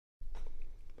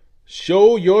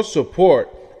Show your support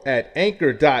at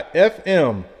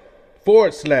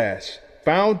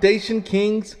anchor.fm/Foundation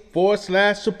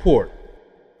Kings/support.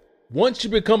 Once you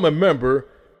become a member,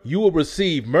 you will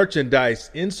receive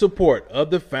merchandise in support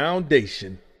of the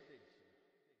foundation.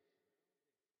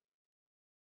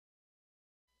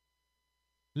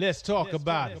 Let's talk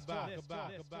about it.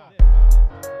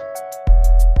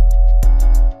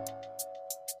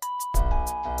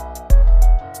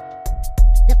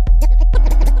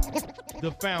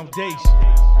 The foundation.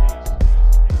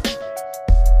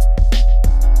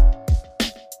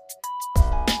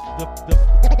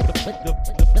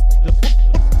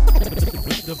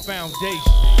 The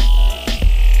foundation.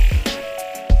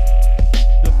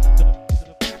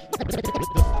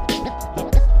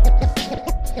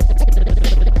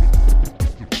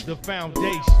 The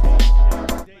foundation.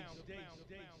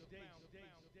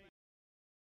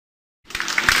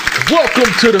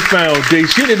 Welcome to the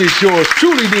foundation. It is yours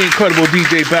truly, the incredible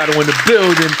DJ Battle in the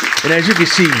building. And as you can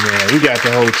see, man, we got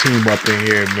the whole team up in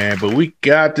here, man. But we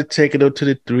got to take it up to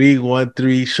the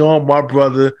 313. Show him my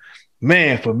brother,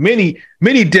 man, for many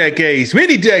decades.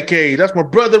 That's my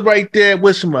brother right there.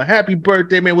 Wish him a happy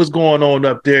birthday, man. What's going on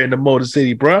up there in the Motor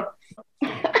City, bro?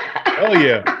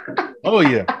 Oh,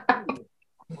 yeah.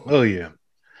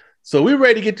 So we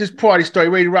ready to get this party started.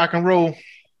 Ready to rock and roll?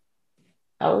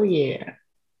 Oh, yeah.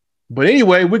 But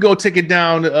anyway, we're going to take it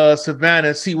down to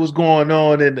Savannah, see what's going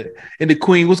on in the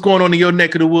Queen. What's going on in your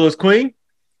neck of the woods, Queen?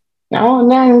 No,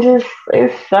 nothing. Just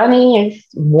it's sunny. It's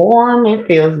warm. It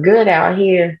feels good out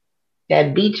here.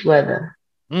 That beach weather.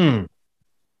 Well,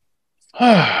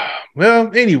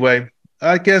 anyway,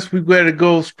 I guess we better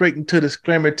go straight into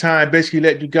disclaimer time. Basically,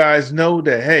 let you guys know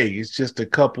that, hey, it's just a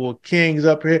couple of kings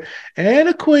up here and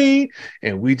a queen.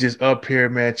 And we just up here,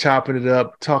 man, chopping it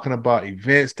up, talking about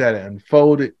events that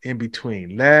unfolded in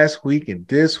between last week and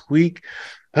this week.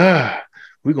 We're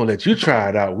going to let you try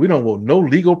it out. We don't want no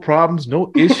legal problems,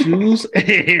 no issues.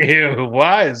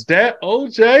 Why is that,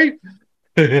 OJ?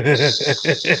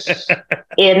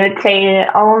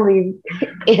 Entertainment only.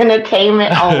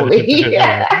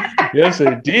 Yes,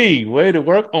 indeed. Way to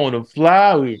work on the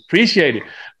fly. We appreciate it.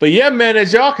 But yeah, man,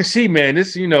 as y'all can see, man,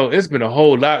 this, it's been a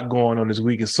whole lot going on this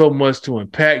week. It's so much to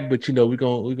unpack, but we're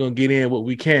gonna get in what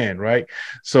we can, right?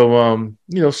 So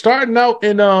starting out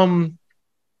in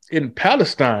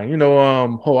Palestine,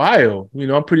 Ohio,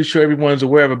 I'm pretty sure everyone's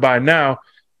aware of it by now.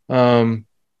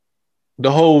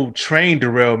 The whole train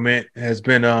derailment has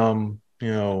been an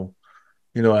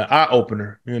eye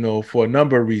opener, for a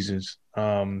number of reasons.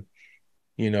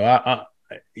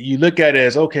 You look at it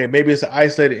as, okay, maybe it's an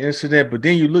isolated incident, but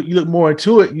then you look more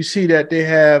into it, you see that they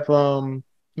have a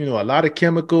lot of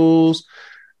chemicals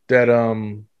that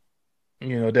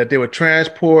that they were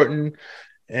transporting,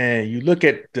 and you look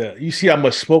at you see how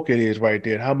much smoke it is right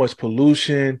there, how much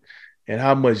pollution and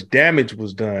how much damage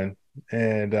was done.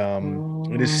 And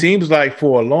it seems like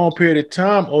for a long period of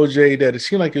time, OJ, that it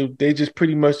seemed like they just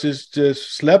pretty much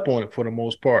just slept on it for the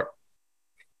most part.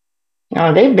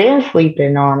 No, they've been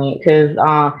sleeping on it because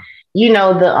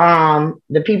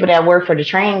the people that work for the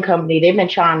train company, they've been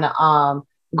trying to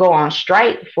go on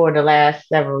strike for the last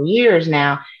several years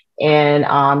now. And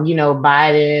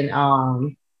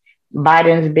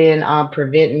Biden's been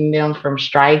preventing them from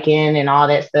striking and all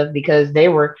that stuff because they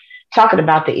were talking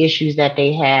about the issues that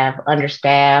they have,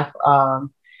 understaffed,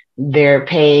 their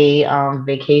pay,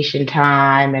 vacation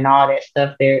time, and all that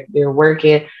stuff. They're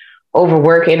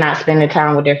overworking, not spending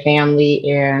time with their family,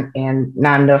 and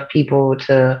not enough people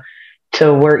to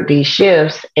work these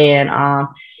shifts. And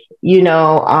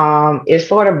it's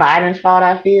sort of Biden's fault,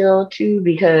 I feel, too,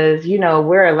 because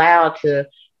we're allowed to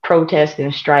protest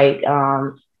and strike.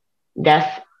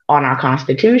 That's on our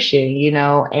Constitution,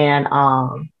 and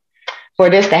for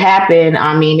this to happen,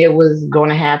 I mean, it was going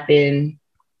to happen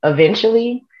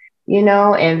eventually,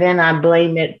 and then I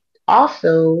blame it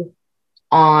also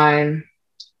on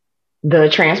the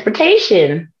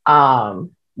transportation.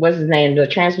 What's his name? The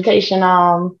transportation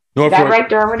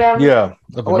director or whatever. Yeah,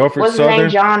 Norfolk what's Southern. His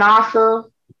name? John Ossoff.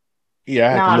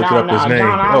 Yeah, I had to look up his name.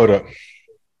 Hold up.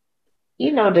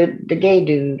 The gay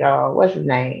dude. What's his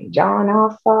name? John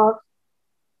Ossoff.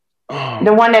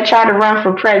 The one that tried to run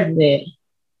for president.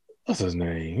 What's his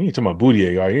name? You ain't talking about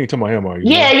Buttigieg, are you? You ain't talking about him, are you?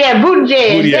 Yeah,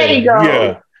 Buttigieg. There you go.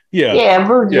 Yeah,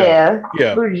 Buttigieg.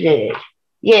 Yeah. Buttigieg.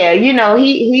 Yeah,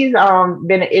 he's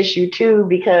been an issue too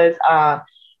because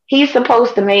he's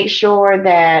supposed to make sure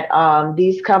that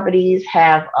these companies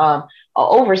have an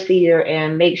overseer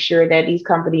and make sure that these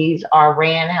companies are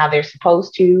ran how they're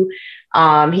supposed to.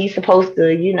 He's supposed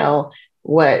to,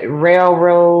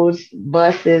 railroads,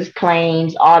 buses,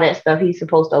 planes, all that stuff. He's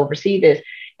supposed to oversee this.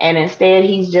 And instead,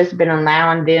 he's just been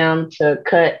allowing them to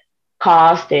cut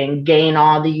cost and gain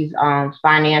all these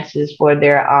finances for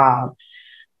their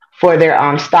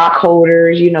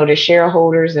stockholders, the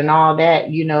shareholders and all that,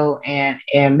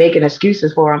 and making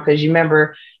excuses for them. Because you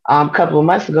remember a couple of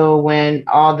months ago when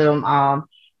all them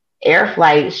air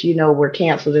flights, were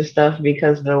canceled and stuff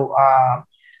because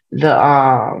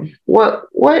what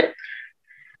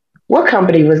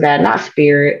company was that? Not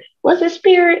Spirit. Was it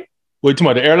Spirit? What, you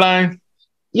talking about the airline?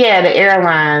 Yeah, the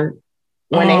airline.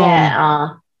 When they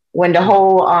had when the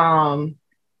whole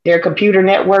their computer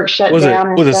network shut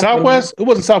down. Was it Southwest? It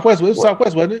wasn't Southwest. It was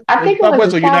Southwest, wasn't it? I think it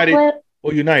Southwest was or United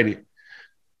or United.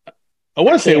 I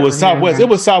want to say it was Southwest. It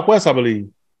was Southwest, I believe.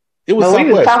 It was Southwest.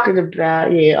 We was talking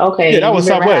about okay. Yeah, that was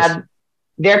Southwest.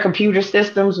 Their computer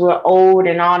systems were old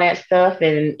and all that stuff,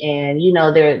 and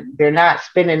they're not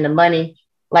spending the money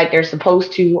like they're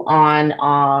supposed to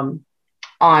on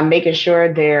making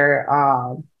sure their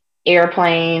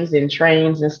airplanes and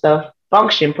trains and stuff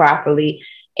function properly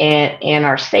and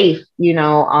are safe.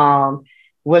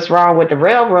 What's wrong with the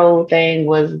railroad thing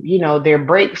was, their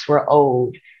brakes were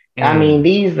old. I mean,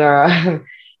 these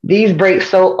brakes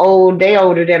so old, they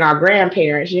older than our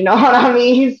grandparents, you know what I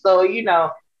mean? So,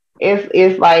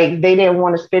 it's like they didn't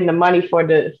want to spend the money for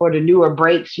the newer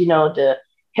brakes, to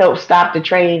help stop the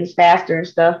trains faster and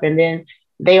stuff. And then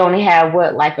they only have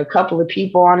like a couple of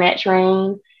people on that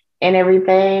train and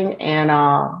everything. And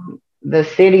the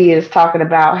city is talking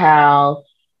about how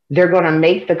they're going to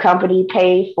make the company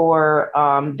pay for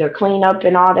their cleanup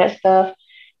and all that stuff.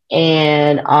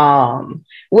 And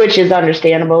which is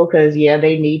understandable because, yeah,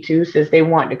 they need to, since they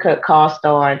want to cut costs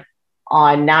on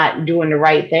not doing the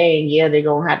right thing. Yeah, they're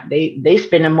going to have, they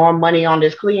spending more money on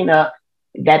this cleanup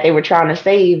that they were trying to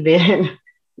save than,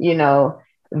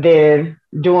 than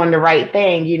doing the right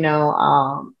thing.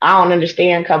 I don't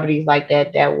understand companies like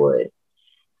that would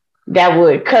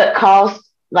cut costs.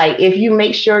 Like, if you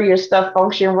make sure your stuff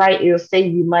function right, it'll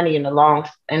save you money in the long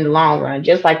run.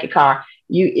 Just like your car,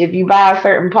 if you buy a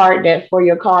certain part that for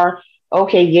your car,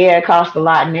 okay, yeah, it costs a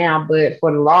lot now, but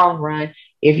for the long run,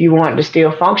 if you want to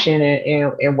still function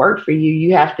and work for you,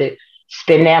 you have to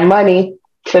spend that money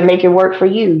to make it work for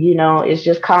you. It's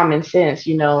just common sense.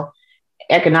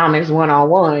 Economics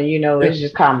 101. It's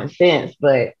just common sense.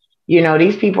 But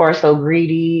these people are so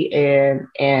greedy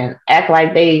and act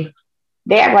like they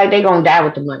act like they're gonna die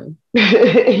with the money.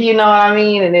 You know what I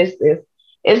mean? And it's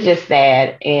just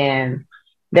sad. And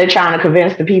they're trying to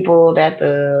convince the people that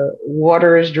the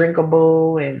water is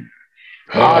drinkable and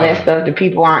all that stuff. The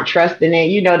people aren't trusting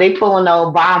it. They pulling the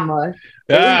Obama.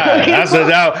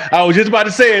 I was just about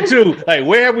to say it too. Like,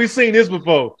 where have we seen this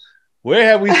before? Where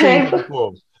have we seen it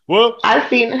before? Well, I've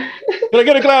seen. Can I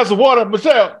get a glass of water,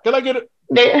 Michelle? Can I get it?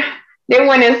 They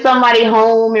went in somebody's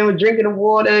home and were drinking the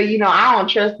water. I don't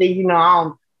trust it.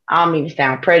 I don't mean to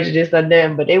sound prejudiced on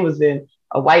them, but they was in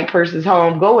a white person's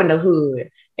home. Go in the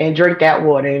hood and drink that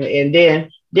water, and then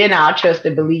I'll trust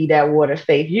and believe that water's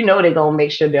safe. They're gonna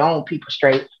make sure their own people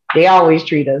straight. They always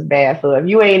treat us bad. So if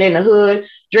you ain't in the hood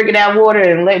drinking that water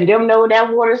and letting them know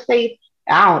that water's safe,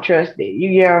 I don't trust it.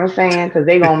 You get what I'm saying? Because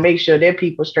they're gonna make sure their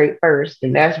people straight first,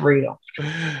 and that's real.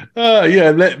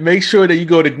 Make sure that you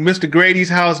go to Mr. Grady's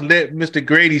house and let Mr.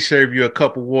 Grady serve you a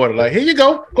cup of water. Like, here you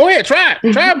go. Go ahead, try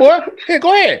it, boy. Here,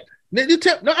 go ahead. No,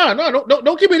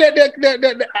 don't give me that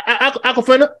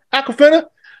Aquafina.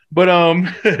 But in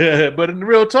the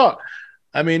real talk,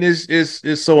 I mean,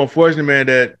 it's so unfortunate, man,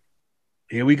 that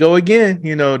here we go again.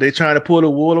 They trying to pull the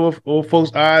wool over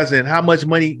folks' eyes, and how much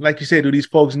money, like you said, do these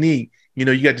folks need? You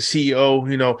got the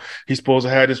CEO, he's supposed to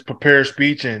have this prepared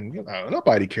speech, and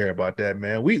nobody care about that,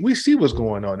 man. We see what's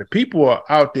going on. The people are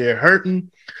out there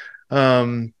hurting,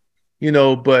 but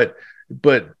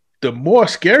the more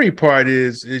scary part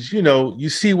is you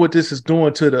see what this is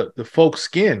doing to the folks'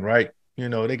 skin, right?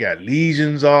 They got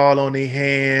lesions all on their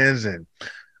hands and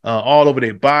all over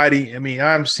their body. I mean,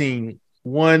 I'm seeing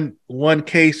one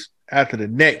case after the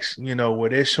next, where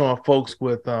they're showing folks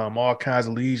with all kinds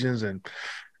of lesions and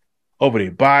over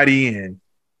their body, and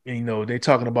they're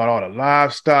talking about all the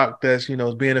livestock that's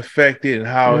is being affected and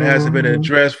how it hasn't been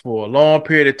addressed for a long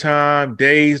period of time,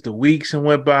 days to weeks, and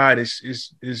went by. It's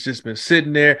just been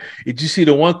sitting there. Did you see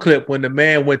the one clip when the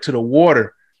man went to the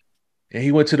water? And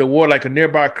he went to the water, like a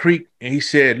nearby creek, and he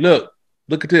said, look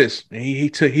at this. And he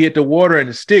hit the water and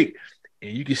the stick,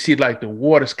 and you can see like the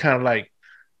water's kind of like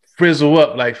frizzle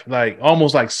up, like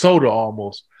almost like soda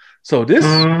almost. So this,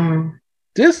 and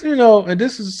this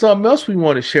is something else we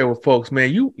want to share with folks,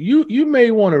 man. You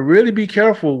may want to really be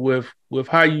careful with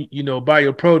how you buy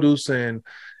your produce and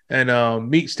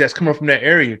meats that's coming from that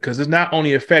area, because it's not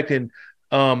only affecting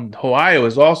Ohio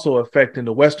is also affecting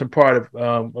the western part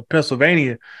of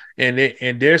Pennsylvania,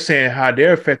 and they're saying how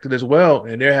they're affected as well,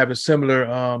 and they're having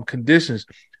similar conditions.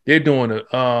 They're doing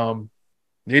a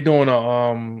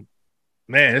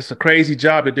man, it's a crazy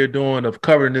job that they're doing of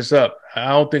covering this up. I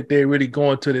don't think they're really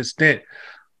going to the extent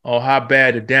on how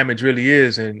bad the damage really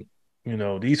is, and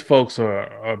these folks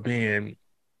are being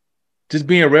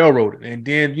railroaded. And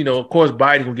then of course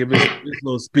Biden will give his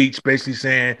little speech, basically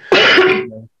saying,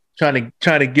 trying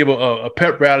to give a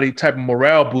pep rally type of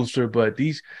morale booster. But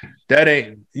that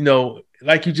ain't,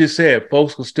 like you just said,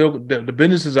 folks will still, the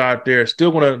businesses out there are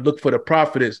still going to look for the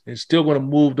profits and still going to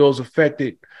move those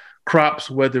affected crops,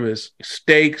 whether it's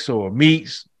steaks or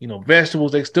meats,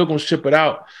 vegetables. They still going to ship it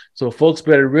out. So folks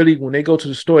better really, when they go to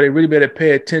the store, they really better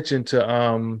pay attention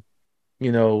to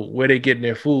where they're getting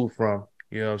their food from.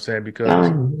 You know what I'm saying?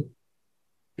 Because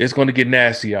it's going to get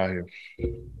nasty out here.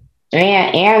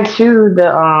 And to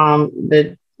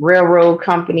the railroad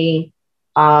company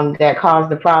that caused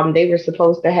the problem, they were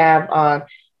supposed to have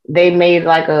they made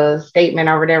like a statement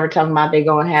or whatever talking about they're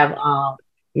going to have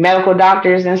medical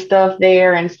doctors and stuff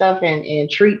there and stuff and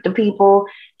treat the people.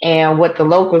 And what the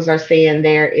locals are saying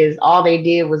there is all they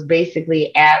did was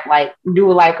basically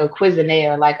do like a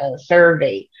questionnaire, like a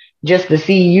survey, just to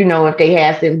see, if they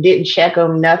had some, didn't check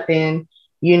them, nothing,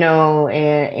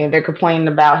 and they're complaining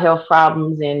about health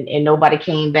problems and nobody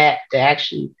came back to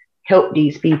actually help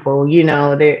these people,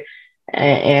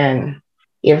 and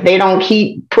if they don't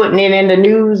keep putting it in the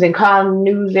news and calling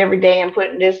the news every day and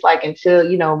putting this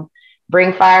until,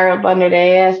 bring fire up under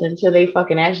their ass until they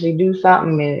fucking actually do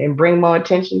something and bring more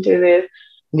attention to this,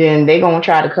 then they're going to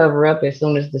try to cover up as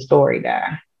soon as the story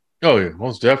dies. Oh yeah,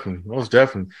 most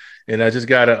definitely. And I just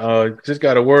got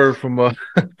a word from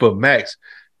from Max.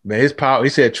 Man, his power. He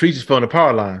said trees just fell on the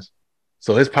power lines,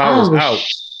 so his power is out.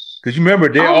 Because you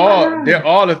remember, they're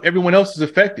all if everyone else is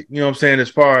affected. You know what I'm saying? As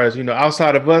far as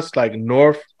outside of us, like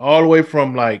north, all the way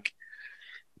from I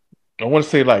want to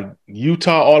say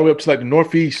Utah, all the way up to the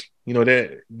northeast.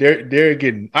 They're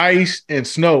getting ice and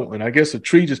snow, and I guess a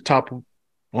tree just toppled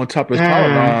on top of his power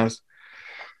lines.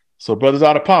 So brother's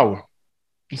out of power.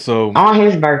 So on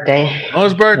his birthday, you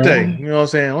know what I'm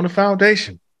saying, on the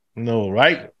foundation,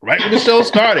 right when the show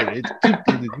started,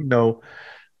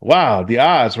 wow, the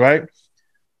odds, right?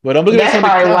 But I'm looking that's at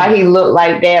probably why he looked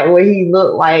like that. Where he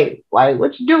looked like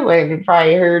what you doing? He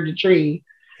probably heard the tree.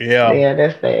 Yeah,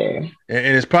 that's bad.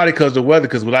 And it's probably because of the weather.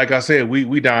 Because like I said,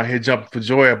 we down here jumping for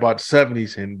joy about the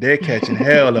 70s, and they're catching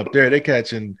hell up there. They're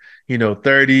catching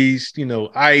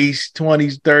 30s, ice,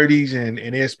 20s, 30s, and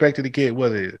they're expected to get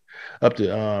up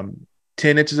to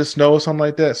 10 inches of snow or something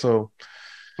like that. So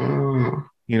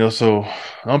so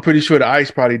I'm pretty sure the ice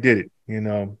probably did it.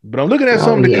 But I'm looking at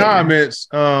some of the comments.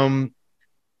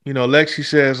 Lexi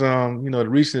says the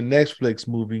recent Netflix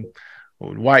movie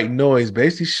White Noise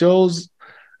basically showed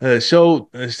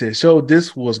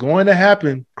this was going to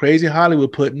happen. Crazy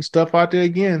Hollywood putting stuff out there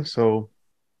again. So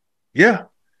yeah.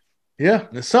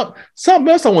 There's something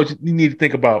else you need to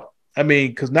think about. I mean,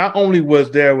 because not only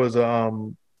was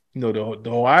the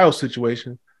Ohio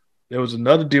situation, there was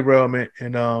another derailment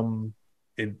in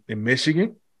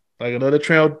Michigan, like another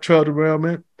trail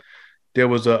derailment. There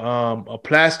was a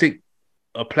plastic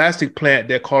plant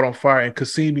that caught on fire in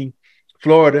Kissimmee,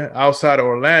 Florida, outside of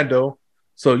Orlando.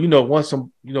 So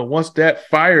once that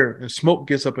fire and smoke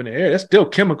gets up in the air, that's still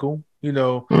chemical,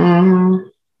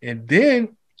 And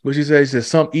then what she says is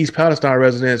some East Palestine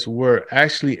residents were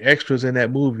actually extras in that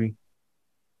movie.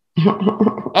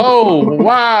 Oh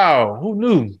wow, who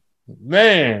knew?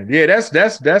 Man, yeah,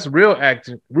 that's real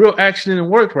action and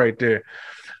work right there.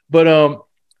 But I don't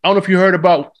know if you heard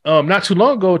about not too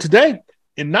long ago today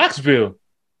in Knoxville,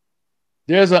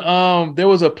 there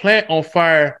was a plant on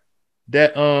fire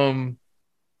that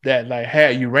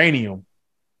had uranium.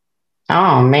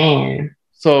 Oh man.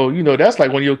 So, that's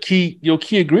like one of your key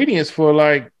ingredients for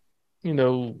a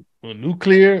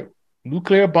nuclear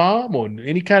bomb or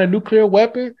any kind of nuclear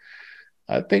weapon.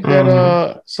 I think that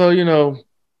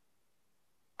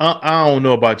I don't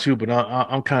know about you, but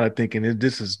I'm kind of thinking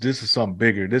this is something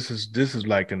bigger. This is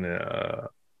like a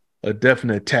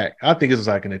definite attack. I think it's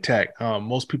like an attack.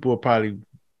 Most people will probably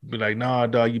be like, "Nah,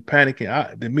 dog, you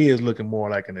panicking." To me, it's looking more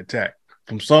like an attack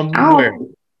from somewhere.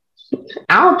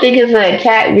 I don't think it's an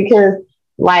attack because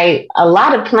a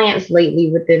lot of plants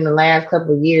lately within the last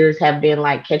couple of years have been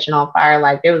catching on fire.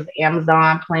 Like there was the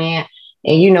Amazon plant,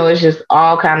 and it's just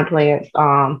all kind of plants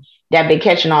that been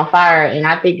catching on fire. And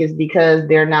I think it's because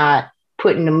they're not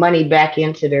putting the money back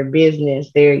into their business.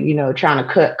 They're trying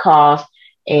to cut costs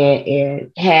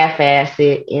and half-ass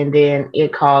it, and then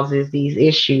it causes these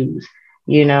issues.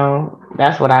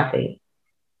 That's what I think.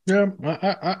 Yeah,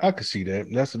 I could see that.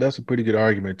 That's a pretty good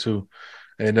argument too.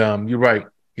 And you're right.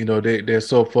 You know, they're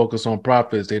so focused on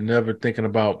profits, they're never thinking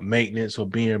about maintenance or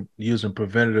being using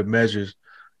preventative measures,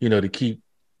 to keep,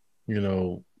 you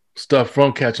know, stuff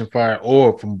from catching fire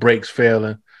or from brakes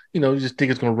failing. You just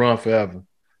think it's gonna run forever.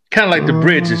 Kind of like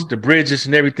Mm-hmm. the bridges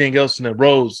and everything else in the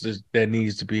roads that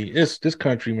needs to be. It's this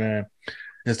country, man.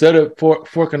 Instead of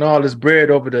forking all this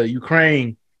bread over to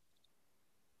Ukraine,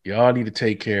 y'all need to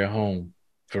take care of home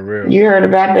for real, You heard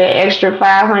about that extra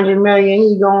 500 million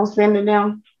he gonna send to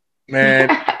them? man.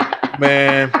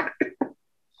 Man,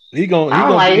 he I'm gonna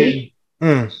be like, getting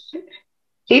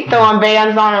he throwing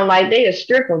bands on him like they a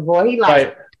stripper, boy. He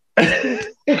like, like.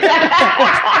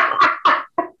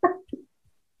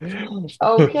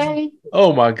 okay.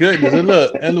 Oh my goodness! And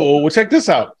look, well, check this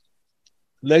out.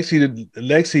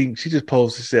 Lexi, she just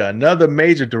posted, said another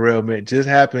major derailment just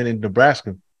happened in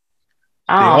Nebraska. They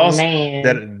Oh also man.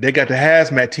 that they got the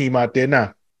hazmat team out there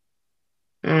now.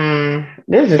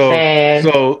 This is So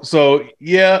sad. so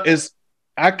yeah, it's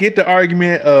I get the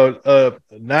argument of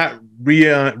not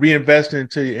reinvesting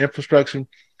into your infrastructure,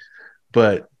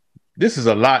 but this is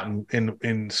a lot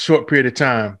in short period of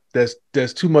time.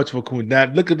 That's too much of a cool. Now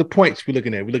look at the points we're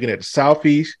looking at. We're looking at the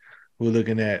southeast. We're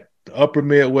looking at the upper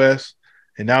Midwest,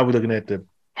 and now we're looking at the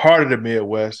heart of the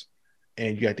Midwest.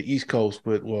 And you got the East Coast,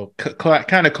 with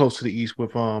kind of close to the east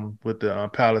with the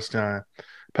Palestine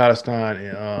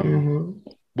and Mm-hmm.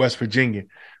 West Virginia,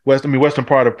 western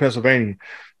part of Pennsylvania.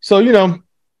 So I don't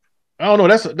know.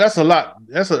 That's a lot.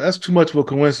 That's too much of a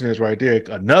coincidence right there.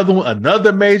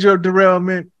 Another major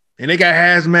derailment, and they got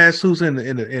hazmat suits in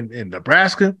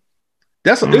Nebraska.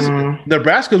 This Mm,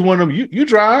 Nebraska is one of them. You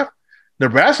drive.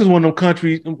 Nebraska is one of them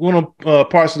countries, one of them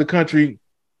parts of the country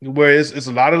where it's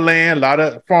a lot of land, a lot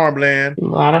of farmland. a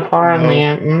lot of You know,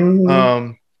 farmland.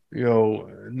 Mm-hmm.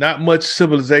 not much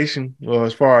civilization,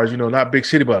 as far as not big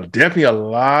city, but definitely a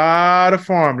lot of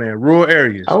farmland, rural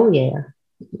areas. Oh yeah,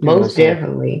 most So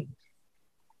definitely.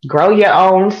 Grow your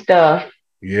own stuff.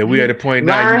 yeah, we at a point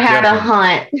now. You Learn how to definitely,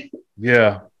 hunt.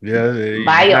 yeah.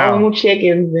 Buy your Now, own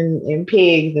chickens and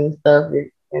pigs and stuff.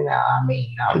 I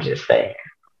mean, I'm just saying.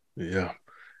 yeah.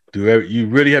 You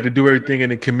really have to do everything in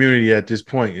the community at this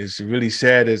point. It's really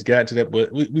sad it's gotten to that, but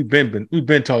we've been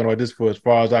talking about this for as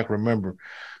far as I can remember.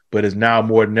 But it's now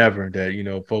more than ever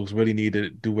that folks really need to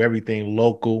do everything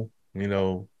local.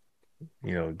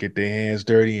 Get their hands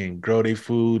dirty and grow their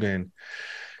food and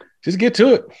just get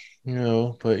to it.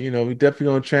 But we definitely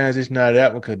gonna transition out of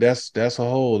that one because that's a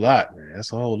whole lot, man.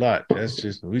 That's a whole lot.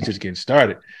 We just getting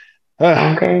started.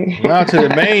 Okay. Now to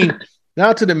the main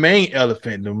now to the main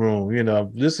elephant in the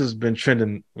room. This has been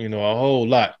trending, a whole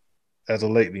lot as of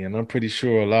lately, and I'm pretty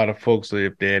sure a lot of folks,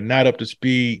 if they're not up to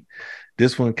speed,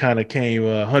 this one kind of came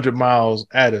 100 miles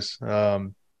at us. A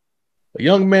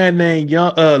young man named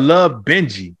Love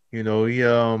Benji. He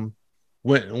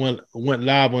went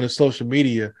live on his social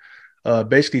media,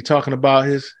 basically talking about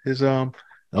his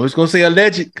I was gonna say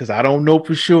alleged because I don't know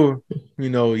for sure. You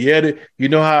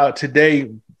know how today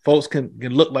folks can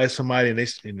look like somebody and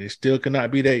they still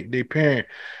cannot be their parent,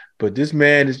 but this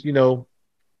man is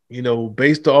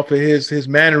based off of his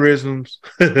mannerisms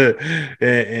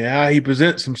and how he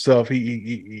presents himself,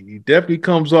 he definitely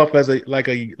comes off as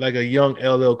a young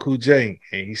LL Cool J,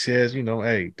 and he says,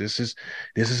 hey, this is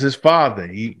his father.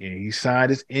 He signed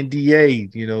his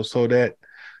NDA, so that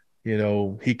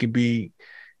he can be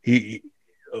he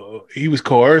he was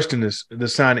coerced in this to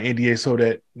sign the NDA so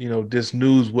that this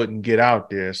news wouldn't get out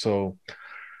there. So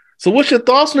what's your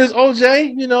thoughts on this,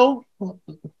 OJ?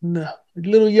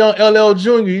 Little young LL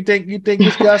Jr. You think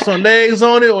this got some legs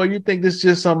on it, or you think this is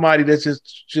just somebody that's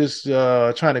just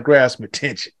trying to grasp some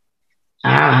attention?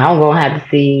 I'm gonna have to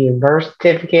see a birth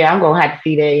certificate. I'm gonna have to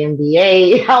see the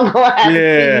NBA. I'm gonna have to see.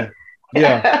 Yeah,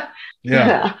 yeah,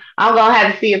 yeah, I'm gonna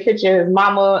have to see a picture of his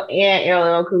mama and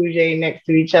LL Cool J next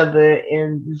to each other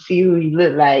and see who he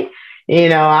looked like.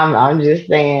 I'm just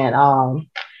saying.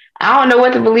 I don't know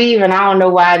what to believe, and I don't know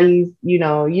why these. You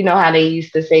know how they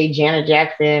used to say Janet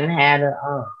Jackson had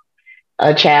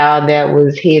a child that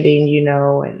was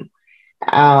hidden.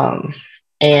 Um,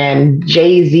 and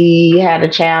Jay Z had a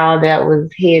child that was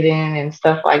hidden and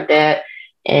stuff like that.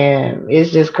 And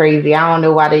it's just crazy. I don't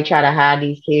know why they try to hide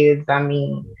these kids. I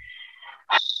mean,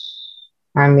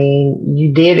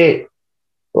 you did it.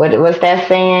 What's that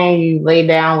saying? You lay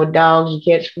down with dogs, you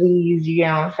catch fleas. You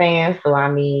know what I'm saying? So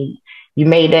I mean, you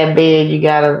made that bed. You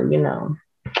gotta,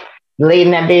 lay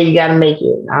in that bed. You gotta make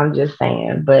it. I'm just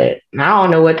saying, but I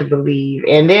don't know what to believe.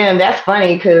 And then that's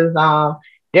funny because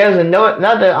there's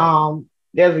another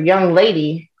there's a young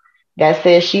lady that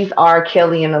says she's R.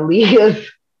 Kelly and Aaliyah's.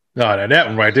 No, now that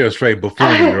one right there is straight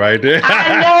buffoonery right there.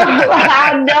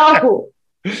 I know.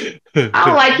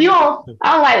 I'm like, you don't.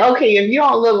 I'm like, okay, if you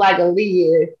don't look like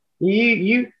Aaliyah,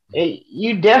 you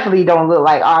definitely don't look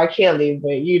like R. Kelly.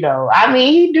 But I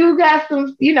mean, he do got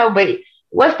some, But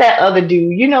what's that other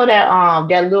dude? You know that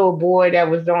little boy that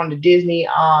was on the Disney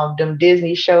them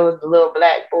Disney shows, the little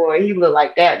black boy. He looked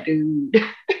like that dude.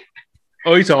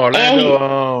 Oh, he's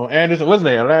Orlando Anderson. What's his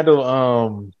name?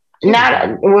 Orlando.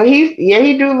 Not well.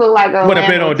 He do look like Want to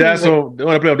play Orlando on too.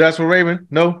 Want to play on That's So Raven?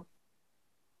 No.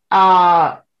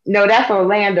 No, that's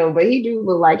Orlando, but he do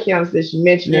look like him since you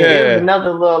mentioned it. There was Yeah.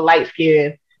 another little light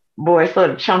skinned boy, sort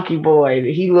of chunky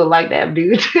boy. He looked like that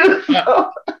dude too.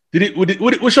 So. Did he?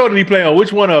 What show did he play on?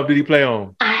 Which one of did he play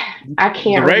on? I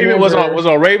can't The Raven remember. was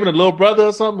on Raven, the little brother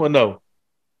or something, or no?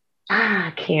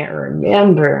 I can't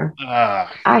remember.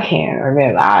 Ah, I can't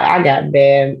remember. I got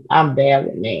bad. I'm bad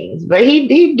with names, but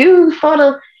he do sort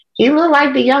of. He looked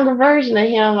like the younger version of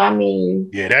him. I mean,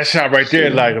 yeah, that shot right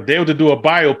there. Like if they were to do a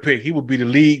biopic, he would be the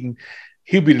lead, and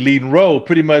he'd be the leading role,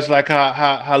 pretty much like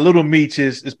how Little Meech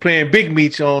is playing Big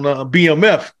Meech on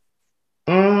BMF.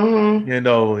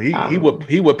 mm-hmm.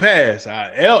 He would pass.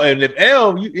 L, and if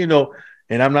L,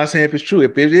 and I'm not saying if it's true.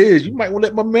 If it is, you might want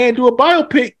to let my man do a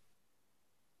biopic.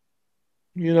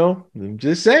 I'm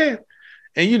just saying.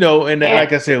 And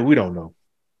like I said, we don't know.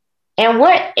 And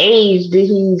what age did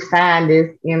he sign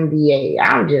this MBA?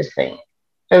 I'm just saying.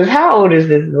 Because how old is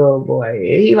this little boy?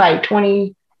 Is he like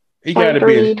 20, He got to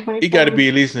be. He got to 24? be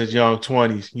at least in his young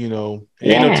 20s. Yeah.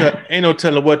 Ain't no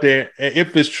telling what they.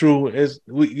 If it's true,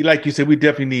 like you said, we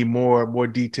definitely need more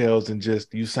details than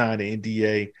just you signed the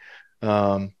NDA.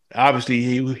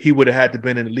 Obviously, he would have had to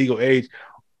been in the legal age.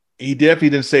 He definitely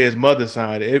didn't say his mother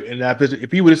signed it. And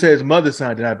if he would have said his mother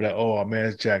signed it, I'd be like, oh man,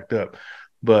 it's jacked up.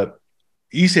 But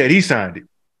he said he signed it.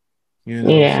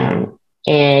 Yeah. So.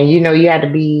 And you had to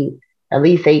be at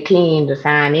least 18 to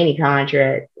sign any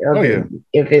contract. Oh yeah.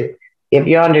 If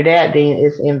you're under that, then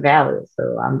it's invalid.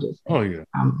 So I'm just saying. Oh yeah.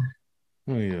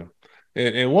 Oh yeah.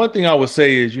 And one thing I would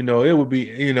say is, it would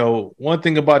be, one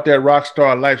thing about that rock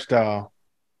star lifestyle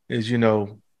is,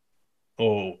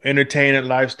 entertainment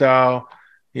lifestyle.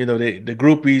 The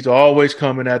groupies are always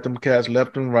coming at them cats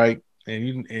left and right,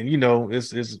 and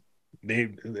it's a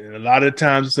lot of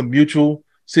times it's a mutual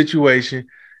situation,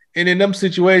 and in them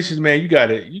situations, man,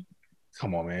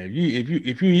 come on, man.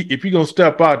 If you gonna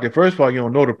step out there, first of all, you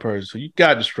don't know the person, so you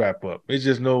got to strap up. It's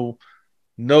just no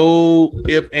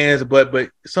if ands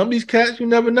but some of these cats you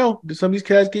never know. Some of these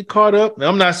cats get caught up. Now,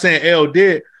 I'm not saying L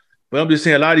did, but I'm just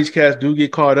saying a lot of these cats do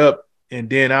get caught up, and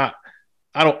then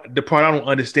the part I don't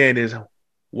understand is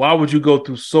why would you go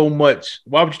through so much?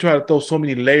 Why would you try to throw so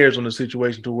many layers on the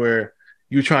situation to where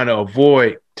you're trying to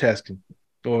avoid testing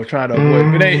or trying to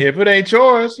avoid if it ain't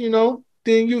yours,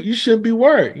 then you shouldn't be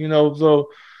worried,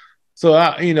 So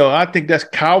I think that's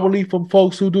cowardly from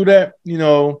folks who do that,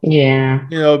 Yeah.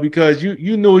 because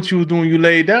you knew what you was doing, you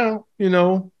laid down, you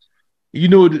knew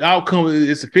the outcome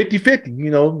is a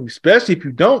 50-50, especially if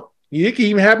you don't. It can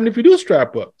even happen if you do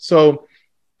strap up.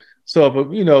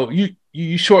 But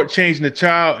you shortchanging the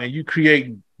child and you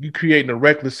creating a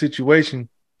reckless situation,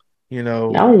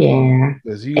 Oh yeah.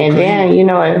 And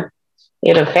then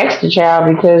it affects the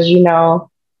child because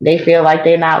they feel like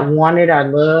they're not wanted or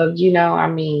loved. I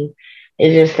mean,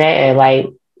 it's just sad. Like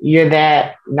you're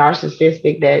that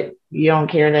narcissistic that you don't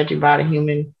care that you brought a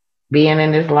human being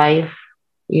in this life.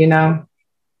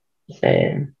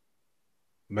 Sad.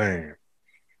 Man.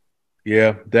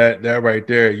 Yeah, that right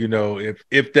there,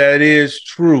 if that is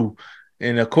true,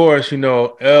 and of course,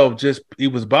 L he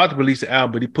was about to release the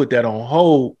album, but he put that on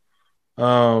hold.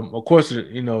 Of course, the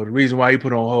reason why he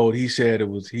put on hold, he said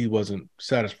he wasn't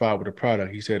satisfied with the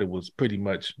product. He said it was pretty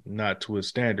much not to his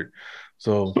standard.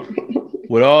 So,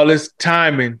 with all this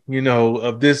timing,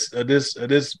 of this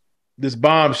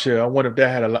bombshell, I'm wondering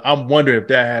if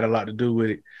that had a lot to do with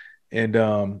it.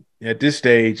 And at this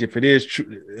stage, if it is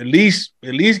true, at least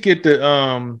get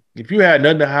the if you had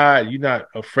nothing to hide, you're not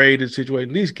afraid of the situation,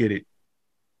 at least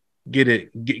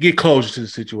get closer to the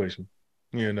situation.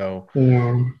 Yeah.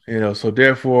 So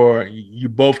therefore you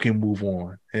both can move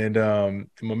on. And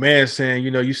my man saying,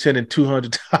 you sending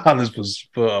 $200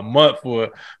 for a month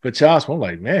for child support. I'm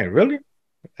like, man, really?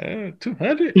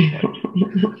 200?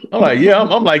 I'm like, yeah.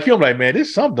 I'm like you. I'm like, man,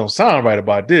 this something don't sound right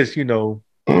about this, But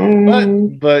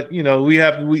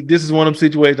this is one of them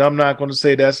situations. I'm not going to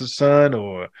say that's a son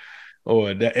or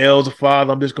the L's a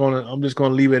father. I'm just gonna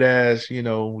leave it as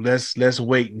let's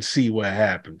wait and see what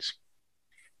happens.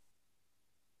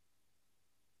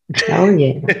 Oh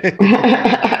yeah.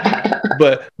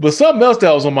 but something else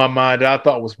that was on my mind that I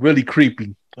thought was really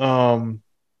creepy.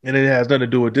 and it has nothing to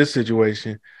do with this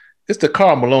situation. It's the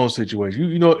Karl Malone situation.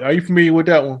 You know, are you familiar with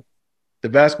that one? The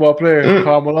basketball player, Mm,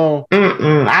 Karl Malone.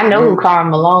 I know who You Karl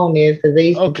Malone is because they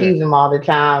used to okay? tease him all the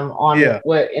time on Yeah,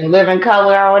 what in Living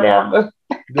Color or whatever.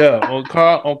 yeah. On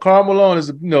Karl Malone is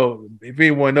if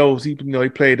anyone knows he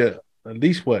played at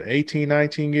least what 18,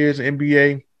 19 years in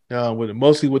NBA with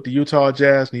mostly with the Utah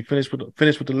Jazz, and he finished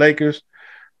with the Lakers.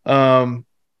 Um,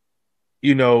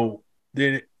 you know,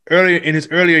 then earlier in his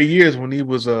earlier years when he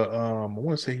was I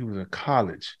want to say he was in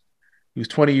college. He was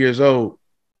 20 years old,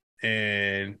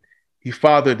 and he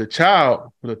fathered a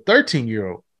child with a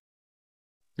 13-year-old.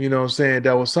 You know what I'm saying?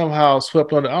 That was somehow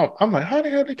swept under. I'm like, how the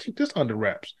hell they keep this under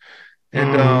wraps?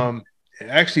 And Mm.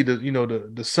 actually,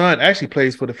 the son actually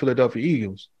plays for the Philadelphia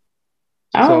Eagles.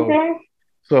 So Okay.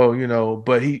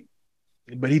 but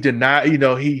he denied. He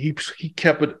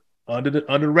kept it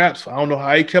under wraps. I don't know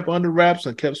how he kept it under wraps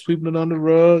and kept sweeping it under the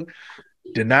rug.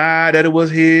 Denied that it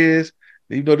was his.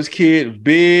 Even though this kid was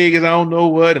big as I don't know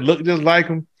what and looked just like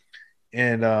him.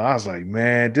 And I was like,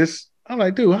 man, this. I'm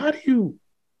like, dude, how do you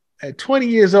at 20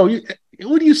 years old?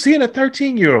 What do you see in a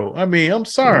 13-year-old? I mean, I'm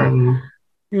sorry,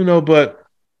 Mm. but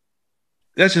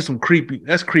that's just some creepy.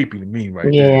 That's creepy to me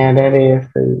right there. Yeah, that is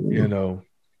You creepy. know,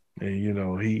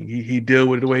 and he deal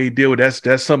with it the way he deal with.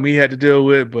 That's something he had to deal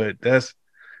with. But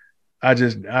I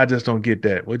just don't get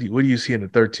that. What do you see in a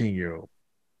 13-year-old?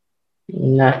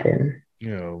 Nothing.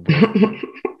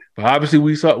 But obviously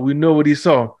we know what he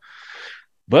saw.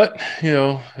 But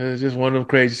it's just one of them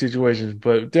crazy situations.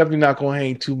 But definitely not gonna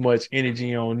hang too much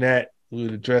energy on that.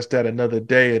 We'll address that another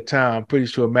day at time. I'm pretty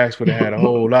sure Max would have had a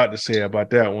whole lot to say about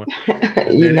that one.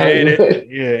 And You then know and you it, would.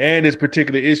 yeah, and this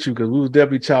particular issue because we was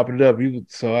definitely chopping it up.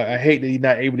 So I hate that he's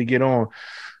not able to get on.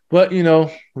 But we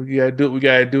gotta do what we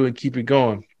gotta do and keep it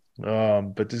going.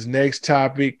 But this next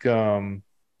topic,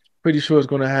 pretty sure it's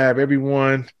gonna have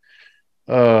everyone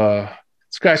uh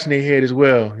scratching their head as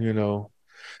well.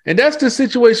 And that's the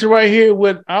situation right here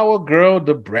with our girl,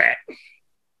 the brat.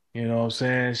 You know what I'm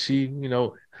saying? She,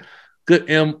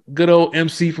 good old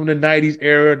MC from the 90s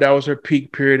era. That was her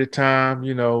peak period of time.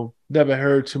 Never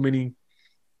heard too many,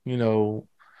 you know,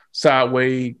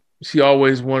 sideways. She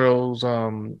always one of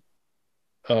those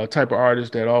type of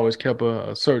artists that always kept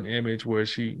a certain image where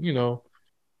she,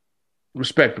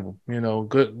 respectable,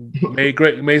 good,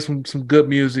 made some good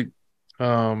music.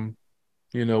 Um,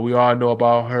 we all know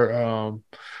about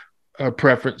her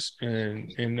preference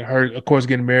and her, of course,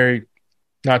 getting married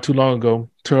not too long ago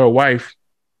to her wife,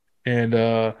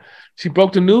 and she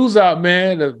broke the news out,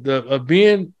 man, of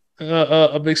being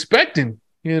of expecting,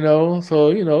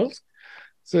 so it's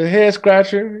a head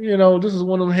scratcher. This is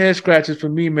one of them head scratches for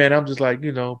me, man. I'm just like,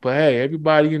 but hey,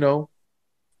 everybody,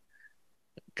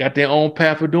 got their own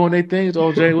path for doing their things.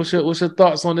 OJ, what's your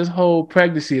thoughts on this whole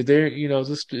pregnancy? Is there,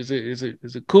 is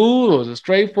it cool or is it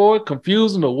straightforward,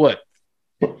 confusing or what?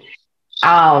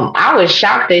 I was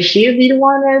shocked that she'd be the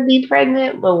one that would be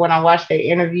pregnant, but when I watched the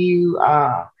interview,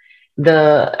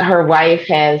 the her wife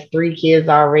has 3 kids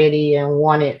already and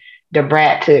wanted the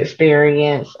brat to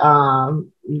experience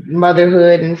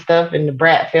motherhood and stuff, and the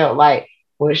brat felt like,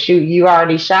 well, shoot, you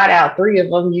already shot out 3 of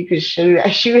them, you could shoot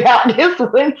out this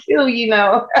one too.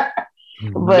 Go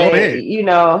But ahead.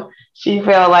 she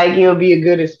felt like it'll be a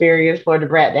good experience for the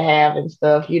brat to have and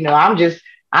stuff. I'm just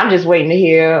waiting to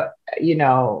hear, you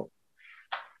know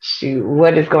shoot,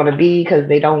 what it's going to be because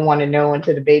they don't want to know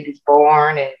until the baby's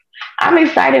born. And I'm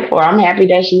excited for her. I'm happy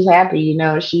that she's happy.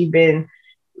 She's been,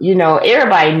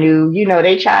 everybody knew,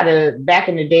 they try to, back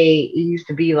in the day, it used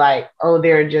to be like, oh,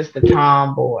 they're just a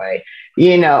tomboy,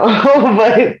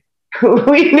 but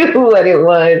we knew what it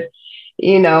was,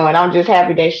 and I'm just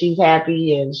happy that she's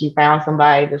happy and she found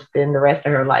somebody to spend the rest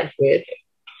of her life with.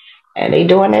 And they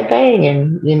doing their thing,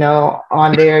 and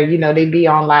on there, they be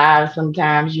on live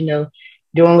sometimes,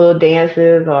 doing little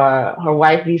dances, or her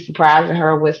wife be surprising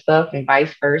her with stuff, and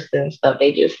vice versa and stuff.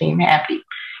 They just seem happy,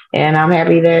 and I'm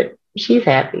happy that she's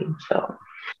happy. So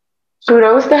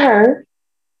kudos to her.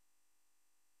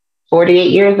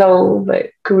 48 years old, but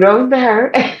kudos to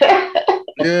her.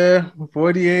 Yeah,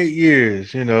 48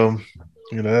 years,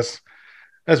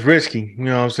 that's risky, you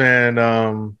know what I'm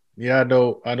saying? Yeah, I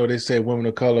know they say women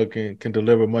of color can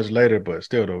deliver much later, but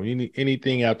still though,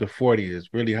 anything after 40 is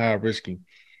really high risky.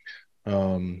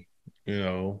 Um,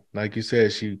 like you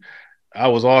said, I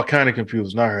was all kind of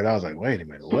confused when I heard. I was like, wait a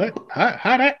minute, what?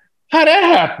 How that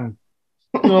happened?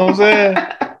 You know what I'm saying?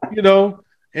 You know,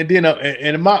 and then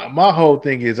and my whole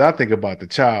thing is I think about the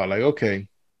child, like, okay,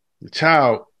 the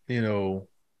child,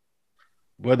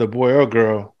 whether boy or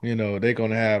girl, they're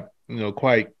gonna have,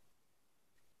 quite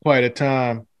a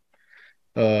time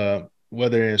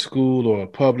whether in school or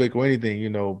public or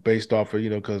anything, based off of,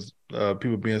 because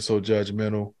people being so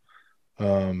judgmental.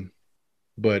 Um,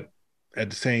 but at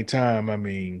the same time, I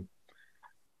mean,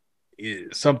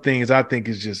 some things I think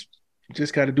is just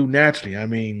got to do naturally. I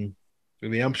mean,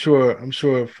 I'm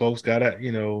sure folks gotta,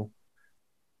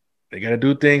 they gotta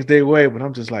do things their way, but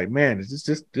I'm just like, man, this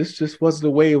just wasn't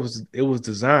the way it was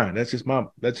designed. That's just my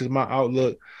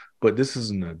outlook. But this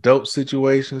is an adult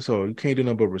situation, so you can't do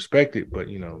nothing but respect it. But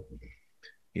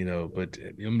but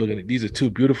I'm looking at these are two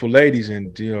beautiful ladies,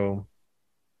 and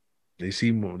they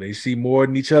see more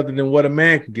in each other than what a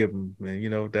man can give them,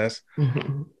 and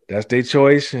that's their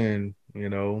choice, and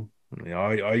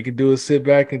all you can do is sit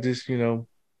back and just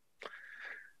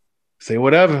say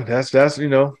whatever. That's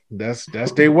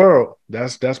their world.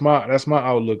 That's my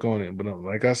outlook on it. But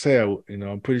like I said,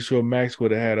 I'm pretty sure Max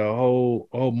would have had a whole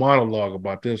monologue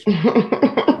about this one.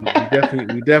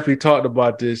 We definitely talked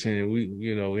about this, and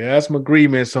we had some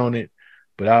agreements on it.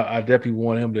 But I definitely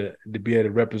want him to be able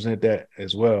to represent that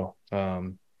as well.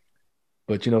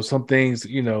 But some things,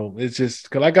 it's just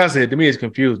because, like I said, to me, it's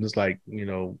confusing. It's like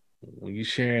when you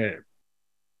sharing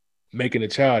making a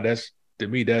child, that's to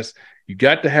me, that's you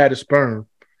got to have the sperm.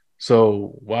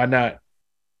 So why not?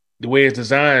 The way it's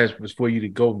designed is for you to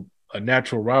go a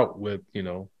natural route with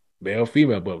male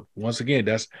female. But once again,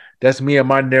 that's me and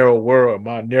my narrow world,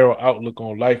 my narrow outlook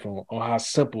on life, on how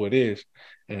simple it is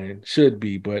and should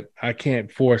be. But I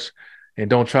can't force and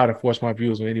don't try to force my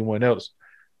views on anyone else.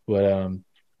 But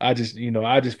I just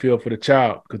feel for the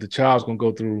child because the child's gonna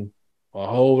go through a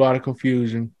whole lot of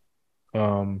confusion.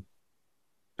 Um,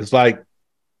 it's like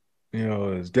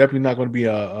it's definitely not going to be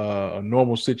a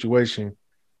normal situation,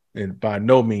 and by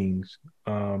no means.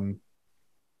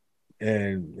 And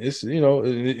it's and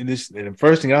the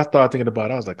first thing I started thinking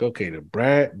about, I was like, okay,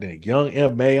 the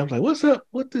young MA. I'm like, what's up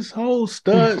with this whole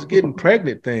studs getting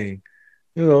pregnant thing?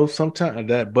 Sometimes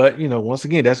that, but once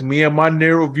again, that's me and my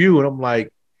narrow view, and I'm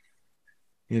like,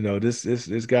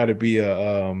 this got to be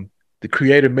the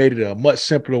creator made it a much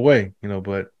simpler way,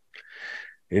 but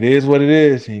it is what it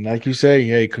is. And like you say,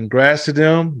 hey, congrats to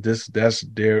them.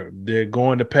 They're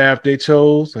going the path they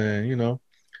chose, and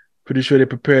pretty sure they're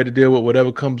prepared to deal with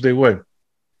whatever comes their way.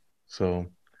 So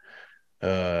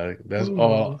that's Mm.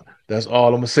 all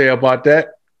I'm gonna say about that.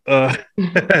 That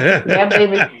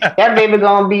baby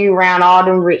gonna be around all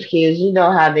them rich kids. You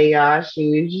know how they are.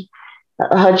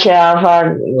 Her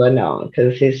child, well, no,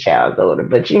 because his child's older.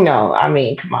 But I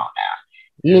mean, come on.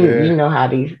 You Yeah. know how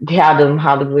them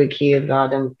Hollywood kids are,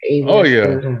 them Oh yeah.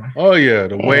 A-listers, Oh yeah.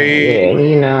 The and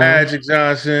Wade, yeah, Magic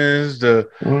Johnsons, yeah.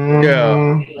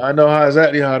 hmm I know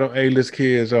exactly how them A-list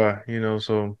kids are.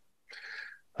 So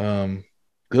Um,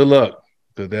 good luck.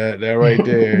 Cause that right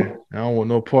there, I don't want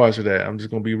no parts of that. I'm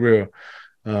just gonna be real.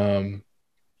 Um,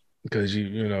 because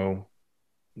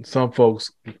some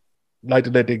folks like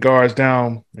to let their guards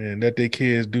down and let their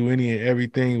kids do any and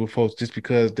everything with folks just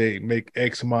because they make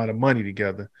X amount of money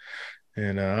together.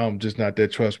 And I'm just not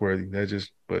that trustworthy.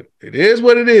 But it is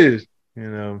what it is, you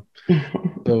know.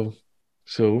 So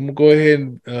so I'm gonna go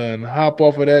ahead and hop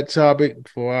off of that topic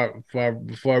before I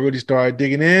really start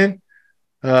digging in.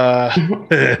 Uh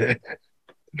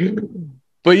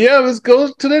But yeah, let's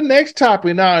go to the next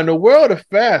topic now. In the world of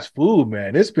fast food,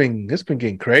 man, it's been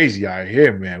getting crazy out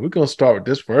here, man. We're gonna start with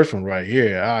this first one right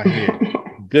here. Out here,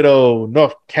 good old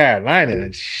North Carolina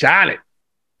and Charlotte.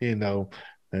 You know,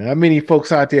 and how many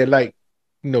folks out there like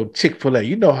Chick-fil-A?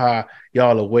 You know how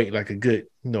y'all will wait like a good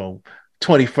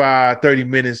 25, 30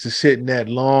 minutes to sit in that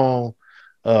long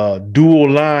dual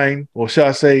line, or shall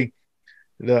I say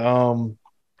the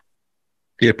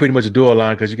yeah, pretty much a dual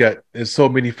line because there's so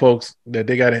many folks that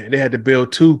they had to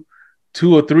build two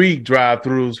or three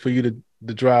drive-throughs for you to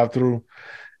drive through,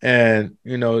 and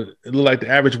it looked like the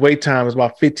average wait time is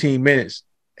about 15 minutes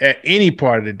at any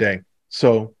part of the day.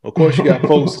 So of course you got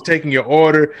folks taking your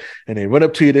order and they run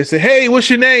up to you. They say, "Hey, what's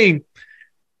your name?"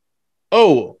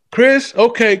 "Oh, Chris.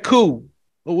 Okay, cool.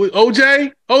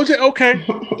 OJ, okay,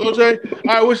 OJ.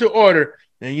 All right, what's your order?"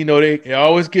 And they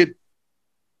always get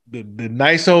the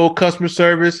nice old customer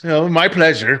service. My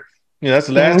pleasure. That's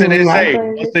the last thing they My say.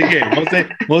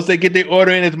 Once they get their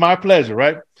order in, it's my pleasure,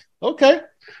 right? Okay,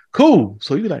 cool.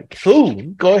 So you're like, cool.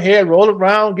 Go ahead, roll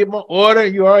around, get my order.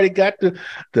 You already got the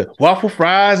waffle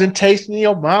fries and tasting in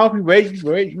your mouth. You ready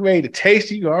to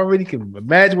taste it. You already can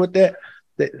imagine what that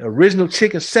original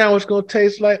chicken sandwich gonna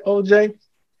taste like, OJ.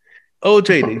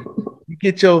 OJ, you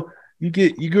get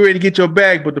ready to get your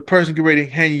bag, but the person get ready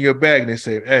to hand you your bag and they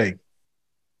say, "Hey,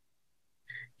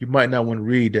 you might not want to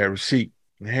read that receipt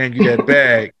and hand you that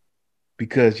bag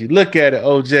because you look at it,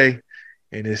 OJ,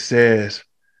 and it says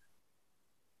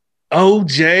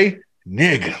OJ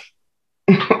nigga.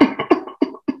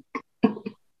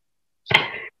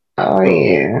 Oh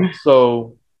yeah.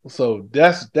 So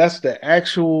that's the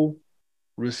actual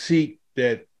receipt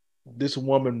that this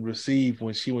woman received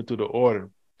when she went through the order.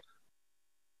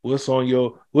 What's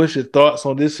your thoughts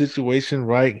on this situation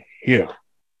right here?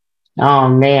 Oh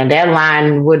man, that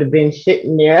line would have been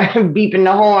sitting there beeping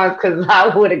the horns because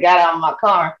I would have got out of my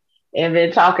car and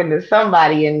been talking to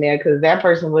somebody in there because that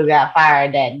person would have got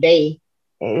fired that day.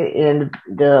 And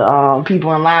the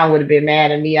people in line would have been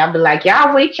mad at me. I'd be like,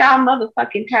 y'all wait y'all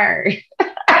motherfucking turn.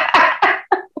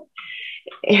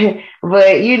 But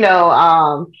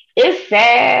it's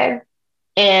sad.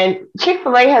 And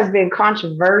Chick-fil-A has been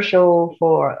controversial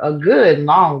for a good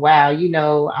long while,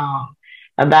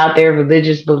 about their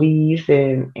religious beliefs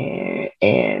and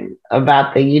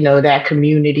about the, that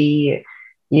community,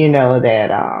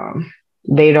 that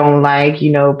they don't like,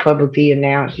 publicly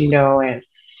announced,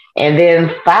 and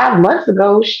then 5 months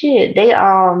ago, shit, they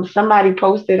somebody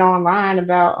posted online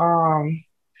about how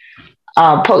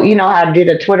I did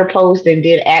a Twitter post and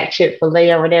did at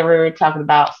Chick-fil-A or whatever, talking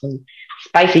about some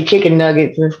spicy chicken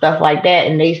nuggets and stuff like that.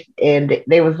 And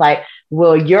they was like,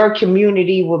 well, your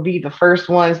community will be the first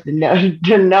ones to know. And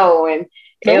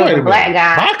it was a black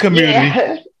guy. My community.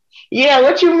 Yeah. Yeah,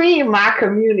 what you mean, my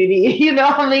community? You know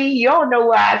what I mean? You don't know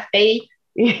where I stay,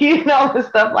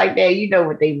 stuff like that. You know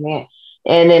what they meant.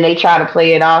 And then they try to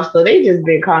play it off. So they just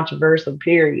been controversial,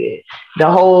 period. The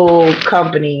whole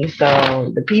company.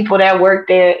 So the people that work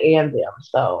there and them.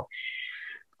 So,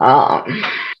 I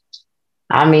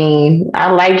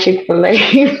like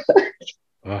Chick-fil-A.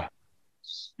 But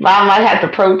I might have to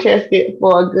protest it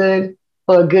for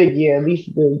a good year, at least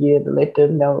a good year, to let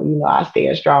them know, I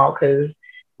stand strong because,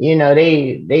 they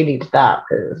need to stop.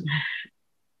 Because,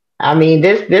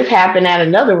 this happened at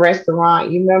another restaurant.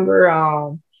 You remember,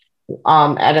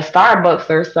 at a Starbucks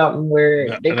or something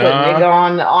where they put nigga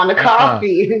on the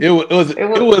coffee. It was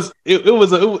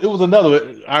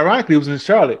another. Ironically, it was in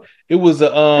Charlotte. It was a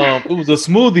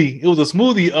smoothie. It was a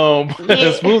smoothie a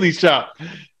smoothie shop.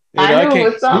 I knew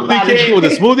it was somebody. Smoothie King was a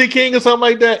Smoothie King or something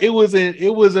like that. It was in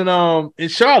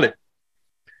Charlotte.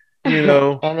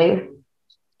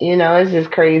 And it's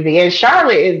just crazy. And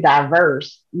Charlotte is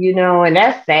diverse, and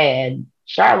that's sad.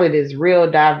 Charlotte is real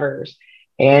diverse.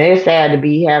 And it's sad to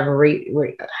be having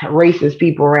racist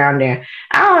people around there.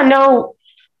 I don't know.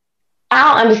 I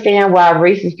don't understand why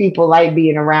racist people like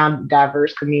being around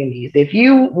diverse communities. If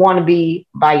you want to be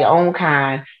by your own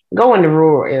kind, go in the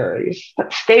rural areas.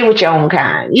 Stay with your own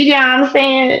kind. You get what I'm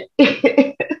saying?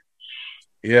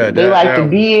 Yeah. They like to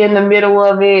be in the middle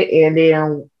of it and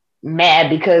then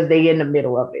mad because they in the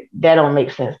middle of it. That don't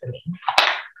make sense to me.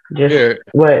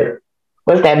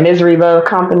 What's that Misery Love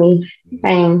Company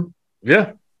thing?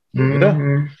 Yeah.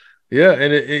 Mm-hmm. Yeah,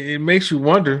 and it makes you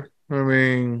wonder.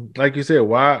 Like you said,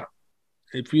 why,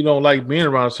 if you don't like being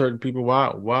around certain people,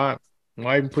 why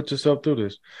even put yourself through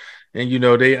this? And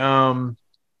they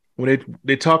when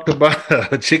they talked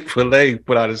about Chick-fil-A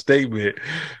put out a statement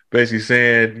basically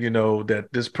saying, that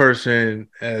this person,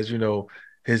 as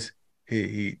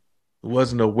he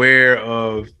wasn't aware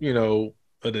of, of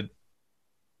the,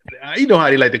 how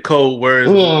they like the code words,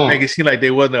 make it seem like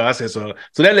they wasn't. I said so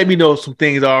that let me know some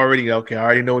things already. Okay, I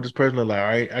already know what this person look like. All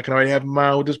right, I can already have in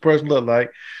mind what this person look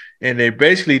like. And they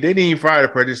didn't even fire the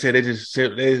person. They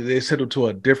said they sent them to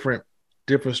a different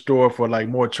store for like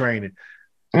more training.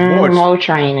 More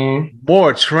training.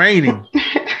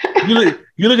 You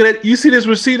look at it. You see this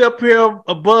receipt up here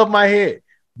above my head.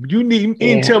 You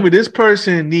need tell me this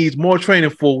person needs more training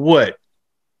for what?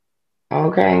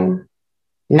 Okay.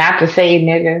 Not to say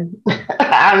nigga.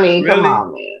 Really? Come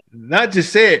on, man. Not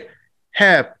just say it.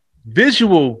 Have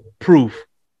visual proof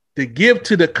to give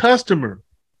to the customer.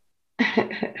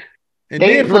 And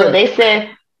they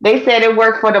said it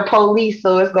worked for the police,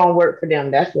 so it's gonna work for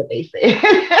them. That's what they said.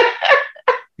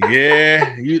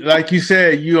 Yeah, like you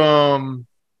said,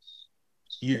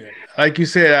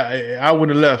 I wouldn't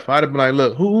have left. I'd have been like,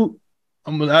 look, who?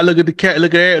 I look at the cat,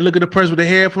 look at the person with the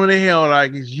headphone in their hair,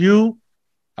 like, it's you.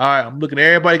 All right, I'm looking at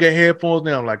everybody got headphones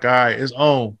now. I'm like, all right, it's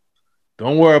on.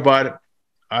 Don't worry about it.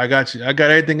 I got you. I got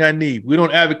everything I need. We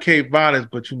don't advocate violence,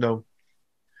 but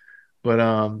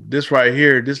this right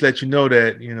here, this lets you know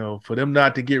that, for them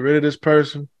not to get rid of this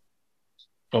person.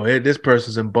 Oh, hey, this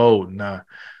person's in bold. Nah.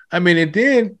 And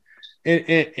then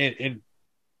and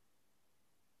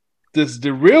this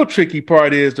the real tricky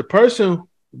part is the person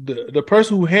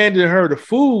who handed her the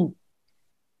food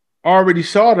already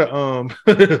saw the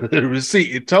the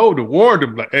receipt. It warned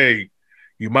him, like, hey,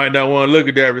 you might not want to look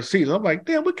at that receipt. I'm like,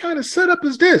 damn, what kind of setup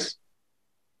is this?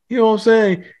 You know what I'm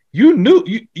saying? You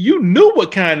knew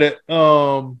what kind of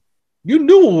You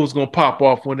knew what was gonna pop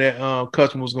off when that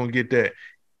customer was gonna get that.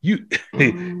 You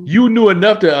Mm. you knew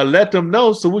enough to let them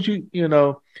know. So what you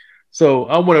know. So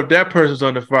I wonder if that person's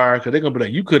under fire because they're gonna be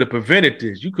like, you could have prevented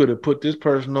this. You could have put this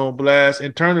person on blast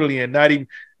internally and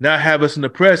not have us in the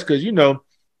press because it's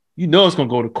gonna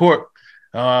go to court.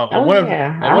 Oh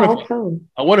yeah, I hope so.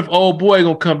 I wonder if old boy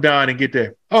gonna come down and get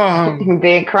there.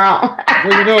 Big crown.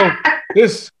 Well,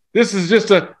 this is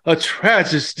just a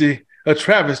travesty. A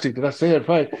travesty. Did I say it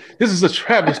right? This is a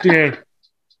travesty, and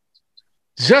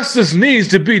justice needs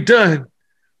to be done.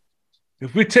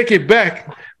 If we take it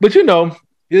back, but in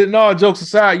all jokes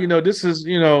aside, this is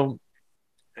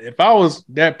if I was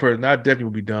that person, I definitely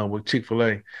would be done with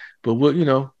Chick-fil-A. But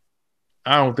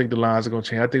I don't think the lines are gonna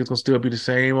change. I think it's gonna still be the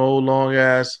same old long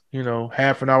ass,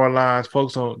 half an hour lines.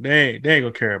 Folks they ain't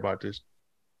gonna care about this.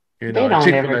 They don't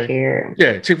ever care.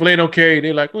 Yeah, Chick-fil-A don't care.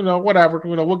 They like, whatever,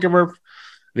 we'll give her.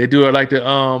 They do it like the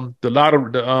lottery,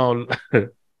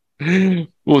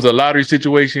 what was a lottery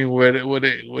situation where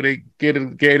they gave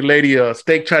a lady a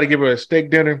steak, try to give her a steak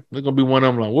dinner. They're gonna be one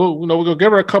of them like, well, we're gonna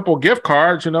give her a couple of gift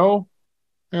cards,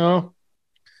 Nah,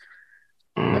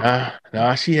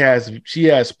 she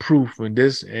has proof in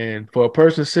this, and for a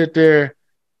person to sit there,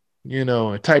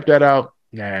 and type that out,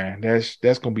 nah,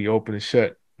 that's gonna be open and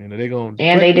shut. They're gonna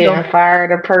and they didn't fire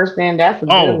the person. That's a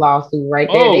good lawsuit right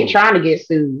there. They trying to get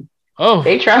sued.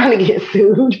 They trying to get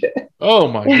sued. Oh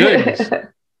my goodness.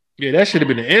 Yeah, that should have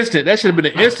been an instant. That should have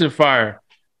been an instant fire.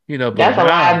 But that's a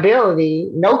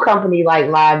liability. No company like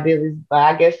liabilities, but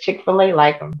I guess Chick-fil-A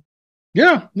like them.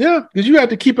 Yeah, because you have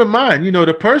to keep in mind,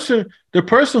 the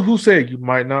person who said you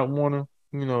might not want to,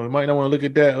 you might not want to look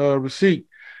at that receipt.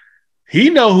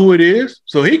 He know who it is,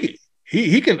 so he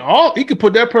can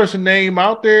put that person's name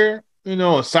out there, in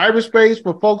cyberspace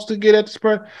for folks to get at this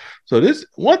person. So this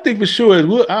one thing for sure is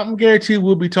I'm guaranteed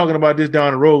we'll be talking about this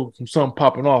down the road from something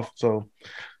popping off. So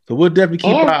we'll definitely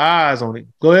keep our eyes on it.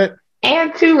 Go ahead.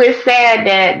 And too, it's sad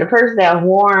that the person that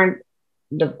warned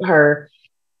her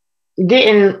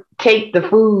didn't take the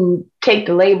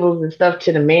labels and stuff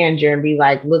to the manager and be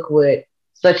like, look what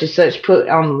such and such put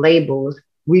on the labels.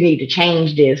 We need to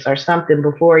change this or something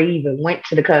before he even went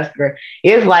to the customer.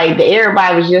 It's like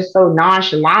everybody was just so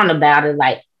nonchalant about it.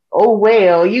 Like, oh,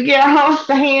 well, you get what I'm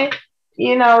saying?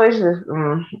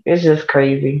 It's just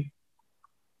crazy.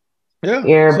 Yeah.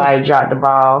 Everybody dropped the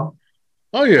ball.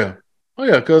 Oh yeah.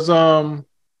 Cause,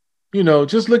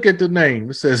 just look at the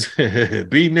name. It says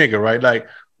B nigga, right? Like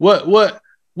what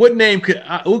name could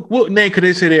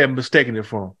they say they have mistaken it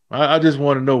from? I just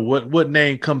want to know what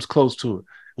name comes close to it.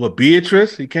 What,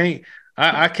 Beatrice? He can't.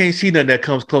 I can't see nothing that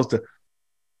comes close to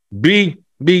B.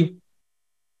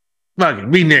 Fuck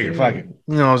it, B nigga. Fuck it.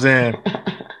 You know what I'm saying?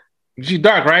 She's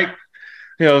dark, right?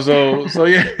 So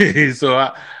yeah.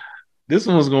 So this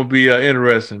one's gonna be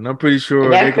interesting. I'm pretty sure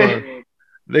they're gonna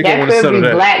want to settle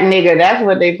that. Black nigga. That's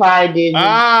what they probably did.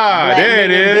 There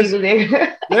it is.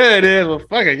 There it is. Well,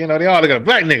 fuck it. They all look at a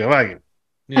black nigga. Fuck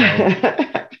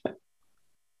it.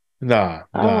 Nah.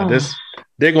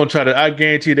 They're gonna try to. I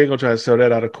guarantee they're gonna try to sell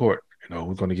that out of court.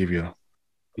 We're gonna give you a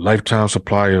lifetime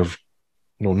supply of,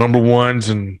 number ones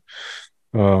and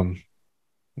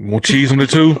more cheese on the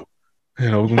two. We're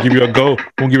gonna give you a gold.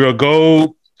 We're gonna give you a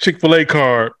gold Chick-fil-A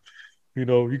card. You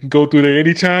can go through there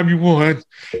anytime you want.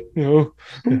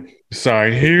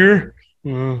 Sign here.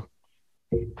 And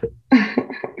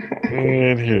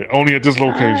here. Only at this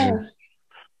location.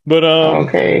 But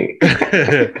okay.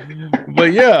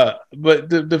 But yeah, but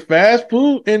the fast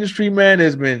food industry, man,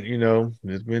 has been,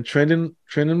 has been trending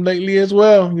lately as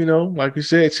well. Like you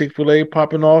said, Chick-fil-A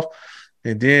popping off.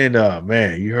 And then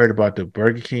man, you heard about the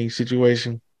Burger King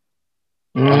situation.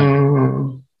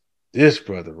 This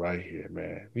brother right here,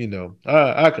 man.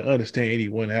 I can understand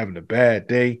anyone having a bad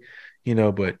day,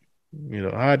 but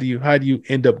how do you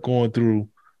end up going through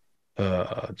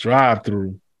a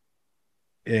drive-through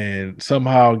and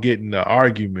somehow getting an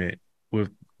argument with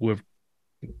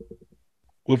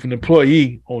an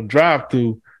employee on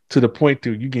drive-through to the point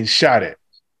that you getting shot at?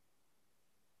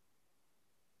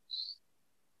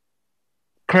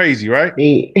 Crazy, right?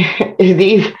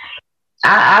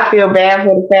 I feel bad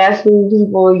for the fast food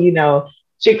people.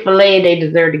 Chick-fil-A, they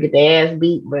deserve to get their ass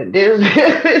beat, but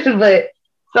but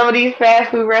some of these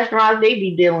fast food restaurants, they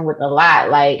be dealing with a lot.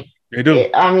 Like, they do.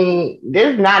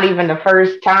 This is not even the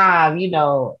first time,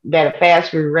 that a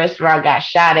fast food restaurant got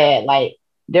shot at. Like,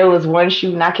 there was one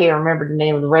shooting, I can't remember the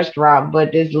name of the restaurant,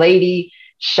 but this lady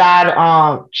shot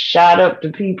up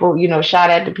the people, shot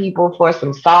at the people for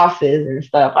some sauces and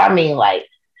stuff. I'm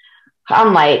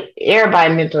like,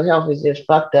 everybody's mental health is just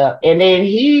fucked up. And then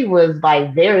he was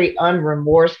like very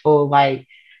unremorseful, like,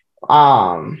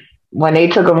 when they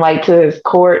took him like to his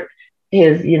court,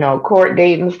 his court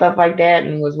date and stuff like that,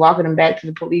 and was walking him back to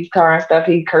the police car and stuff,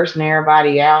 he cursing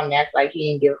everybody out and act like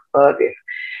he didn't give a fuck.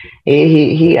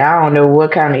 He I don't know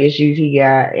what kind of issues he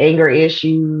got, anger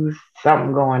issues,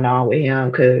 something going on with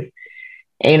him, because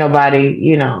ain't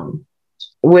nobody,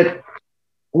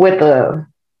 with a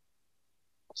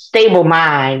stable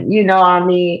mind, you know what I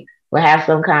mean, will have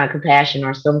some kind of compassion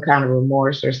or some kind of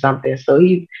remorse or something. So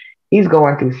he's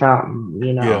going through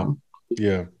something,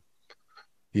 Yeah.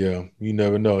 You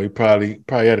never know. He probably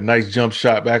had a nice jump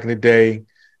shot back in the day.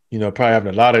 Probably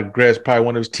having a lot of regrets. Probably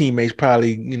one of his teammates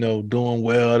probably, doing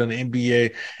well in the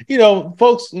NBA.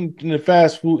 Folks in the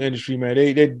fast food industry, man,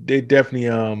 they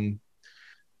definitely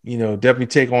definitely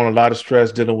take on a lot of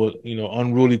stress dealing with,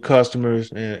 unruly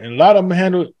customers, and a lot of them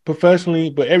handle it professionally,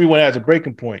 but everyone has a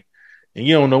breaking point, and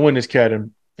you don't know when this cat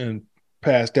and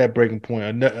past that breaking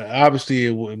point. Obviously,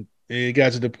 it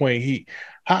got to the point hey,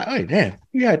 damn,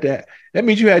 you had that. That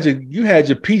means you had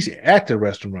your piece at the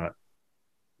restaurant.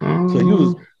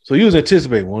 So you was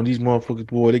anticipating one of these motherfuckers,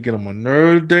 boy, they get on my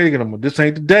nerves today. They get on my, this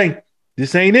ain't the day.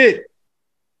 This ain't it.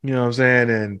 You know what I'm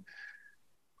saying?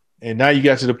 And now you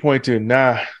got to the point to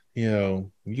you're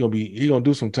gonna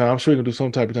do some time. I'm sure you're gonna do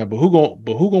some type of time. But who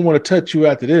gonna want to touch you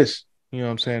after this? You know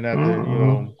what I'm saying?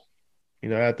 After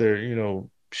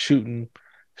shooting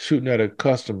at a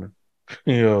customer.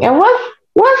 And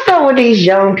what's up with these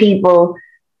young people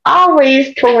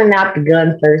always pulling out the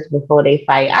gun first before they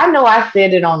fight? I know I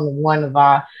said it on one of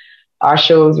our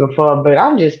shows before, but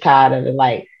I'm just tired of it.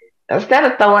 Like, instead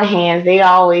of throwing hands, they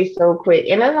always so quick.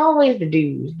 And it's always the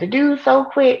dudes. The dudes so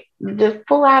quick to just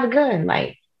pull out a gun.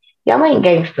 Like, y'all ain't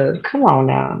gangsters. Come on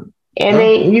now. And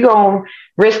then you gonna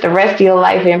risk the rest of your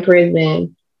life in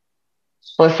prison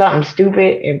for something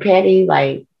stupid and petty.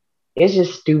 Like, it's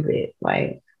just stupid.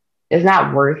 Like, it's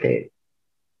not worth it.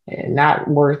 Not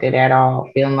worth it at all.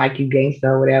 Feeling like you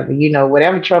gangster or whatever.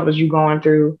 Whatever troubles you going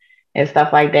through and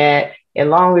stuff like that. As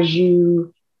long as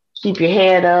you keep your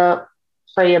head up,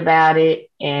 pray about it,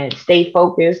 and stay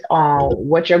focused on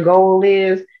what your goal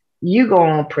is, you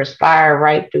gonna perspire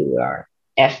right through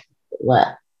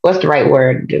what's the right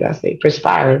word did I say?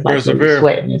 Perspire is like persevere.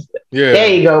 Sweating. Yeah.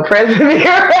 There you go. Persevere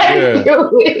right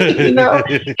through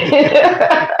it,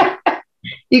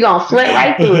 you gonna sweat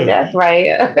right through it. That's right.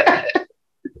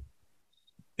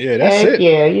 Yeah, that's it.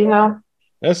 Yeah,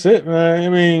 that's it, man. I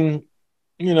mean,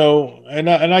 and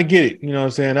I get it. You know what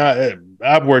I'm saying?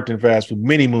 I've worked in fast food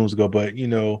many moons ago, but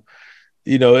it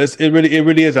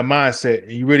really is a mindset,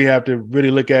 and you really have to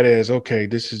really look at it as, okay,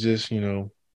 this is just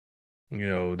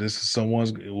this is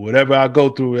someone's, whatever I go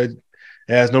through, it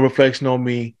has no reflection on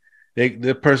me.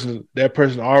 That person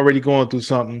already going through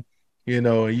something,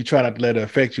 and you try not to let it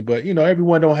affect you. But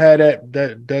everyone don't have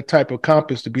that type of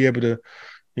compass to be able to,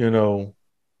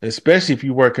 especially if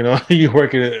you're working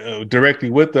directly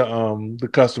with the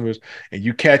customers, and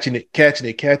you catching it.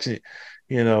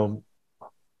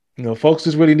 Folks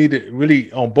just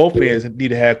really on both ends need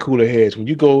to have cooler heads. When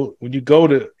you go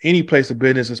to any place of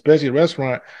business, especially a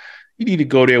restaurant, you need to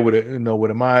go there with a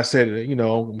mindset.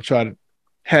 I'm trying to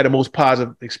have the most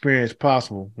positive experience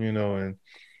possible. And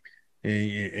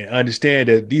understand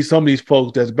that some of these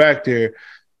folks that's back there,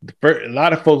 a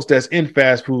lot of folks that's in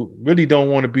fast food really don't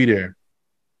want to be there.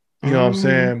 You know what I'm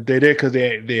saying? They're there because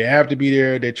they have to be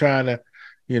there. They're trying to,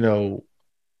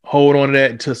 hold on to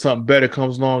that until something better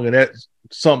comes along, and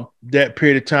that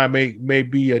period of time may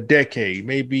be a decade,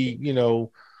 maybe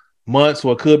months,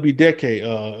 or it could be decade.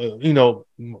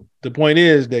 The point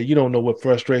is that you don't know what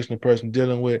frustration the person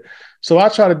dealing with. So I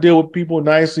try to deal with people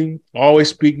nicely, always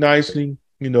speak nicely.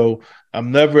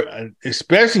 I'm never,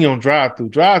 especially on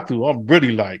drive-through, I'm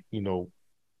really like,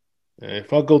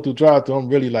 if I go through drive-through, I'm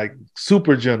really like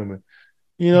super gentleman,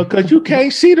 because you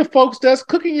can't see the folks that's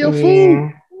cooking your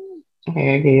food.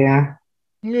 Yeah.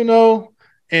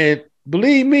 And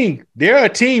believe me, they're a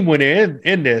team when they're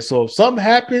in there. So if something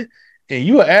happened and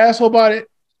you an asshole about it,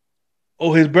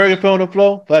 his burger fell on the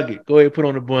floor, fuck it, go ahead and put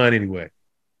on the bun anyway.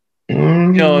 You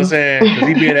know what I'm saying? Because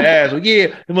he being an asshole.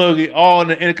 Yeah, the motherfucker all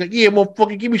in the yeah,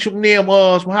 motherfucker, give me some damn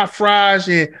some hot fries,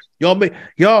 and y'all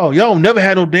never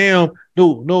had no damn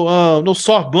no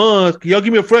soft buns. Can y'all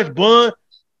give me a fresh bun?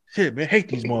 Shit, man, hate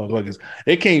these motherfuckers.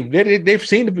 They've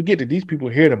seemed to forget that these people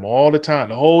hear them all the time.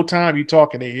 The whole time you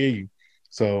talking, they hear you.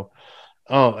 So,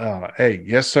 hey,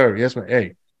 yes sir, yes man,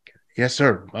 hey, yes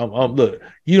sir. Look,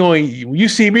 when you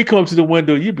see me come to the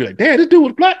window, you be like, damn, this dude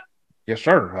was black. Yes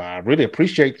sir. I really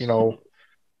appreciate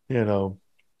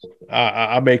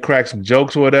I may crack some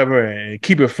jokes or whatever and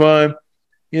keep it fun,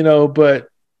 but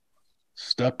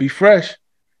stuff be fresh.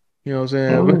 You know what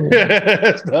I'm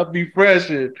saying? Stuff be fresh.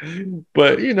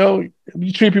 But, you know,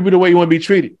 you treat people the way you want to be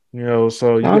treated, you know,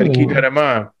 so you got to keep that in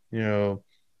mind, you know,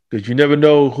 because you never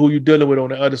know who you're dealing with on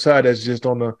the other side that's just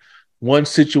on the one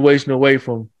situation away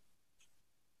from,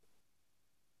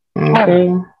 Okay.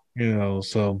 you know,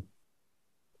 so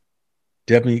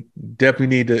definitely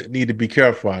need to be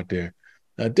careful out there.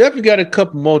 I definitely got a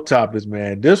couple more topics,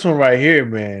 man. This one right here,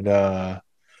 man.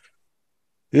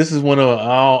 This is one of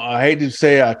I hate to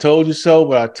say I told you so,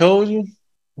 but I told you.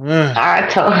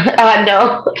 I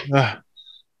know. Uh,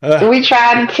 uh, We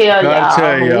tried to tell Try to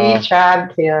tell y'all. We y'all. tried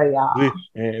to tell y'all.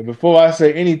 And before I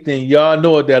say anything, y'all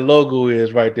know what that logo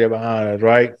is right there behind us,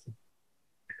 right?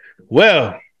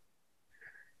 Well,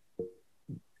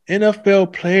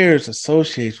 NFL Players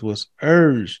Association was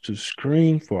urged to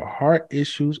screen for heart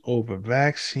issues over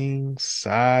vaccine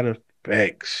side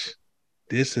effects.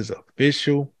 This is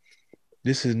official.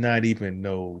 This is not even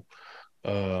no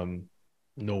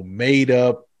made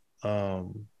up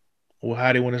or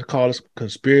how they want to call this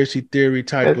conspiracy theory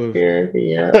type of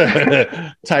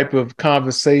Yeah. type of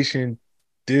conversation.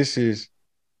 This is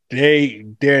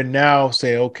they're now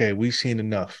saying, okay, we've seen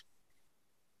enough.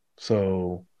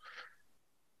 So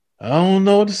I don't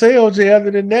know what to say, OJ,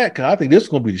 other than that, because I think this is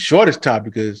gonna be the shortest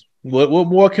topic because what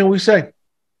more can we say?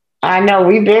 I know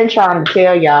we've been trying to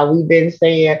tell y'all. We've been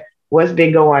saying what's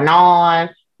been going on,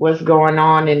 what's going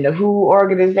on in the WHO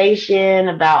organization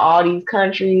about all these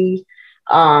countries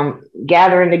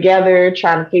gathering together,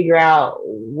 trying to figure out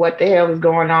what the hell is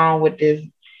going on with this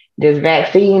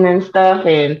vaccine and stuff.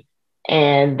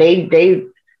 And they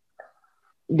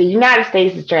the United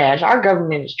States is trash. Our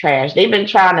government is trash. They've been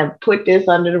trying to put this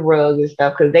under the rug and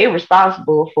stuff because they're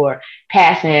responsible for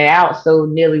passing it out so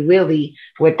nilly willy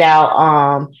without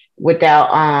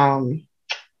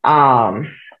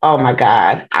oh my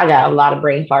god, I got a lot of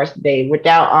brain farts today.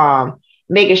 Without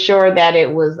making sure that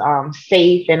it was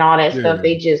safe and all that stuff. Yeah.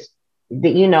 They just the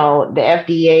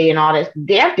FDA and all that.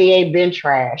 The FDA been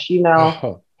trash,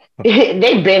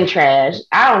 they've been trash.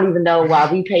 I don't even know why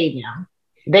we pay them.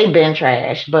 They've been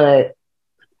trash, but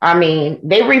I mean,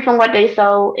 they reaping what they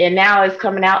sow, and now it's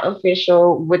coming out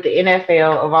official with the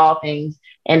NFL of all things,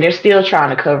 and they're still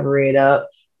trying to cover it up.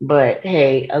 But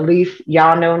hey, at least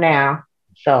y'all know now.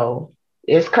 So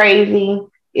it's crazy.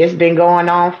 It's been going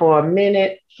on for a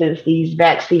minute since these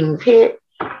vaccines hit,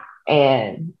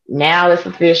 and now it's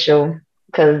official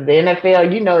because the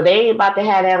NFL, they ain't about to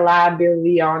have that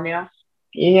liability on them.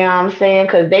 You know what I'm saying?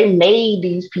 Because they made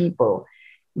these people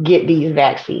get these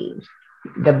vaccines.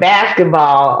 The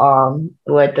basketball,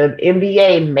 what the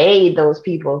NBA made those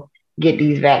people get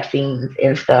these vaccines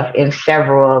and stuff, and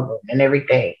several of them and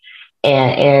everything.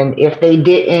 And if they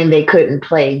didn't, they couldn't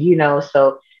play.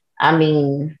 So I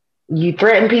mean, you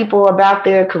threaten people about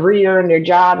their career and their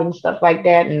job and stuff like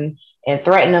that, and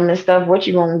threaten them and stuff. What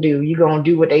you gonna do? You gonna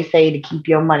do what they say to keep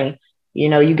your money.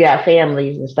 You got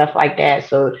families and stuff like that.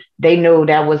 So they know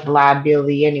that was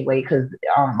liability anyway, because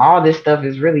all this stuff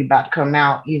is really about to come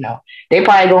out. They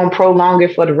probably going to prolong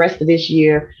it for the rest of this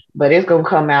year, but it's going to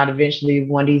come out eventually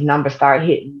when these numbers start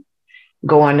hitting,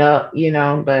 going up,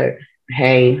 But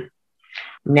hey,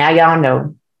 now y'all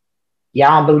know.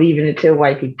 Y'all don't believe in it till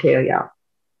white people tell y'all.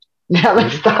 Now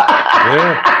let's stop.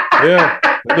 Yeah.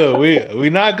 Look, we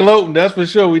not gloating, that's for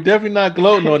sure. We definitely not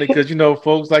gloating on it because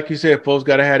folks, like you said, folks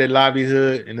gotta have their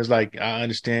livelihood, and it's like I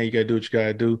understand you gotta do what you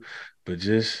gotta do, but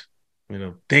just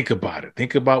think about it.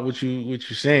 Think about what you're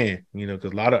saying.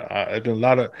 Because a lot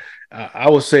of I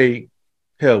would say,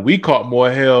 hell, we caught more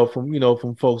hell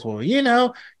from folks. Well, you're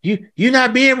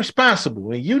not being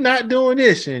responsible, and you're not doing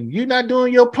this, and you're not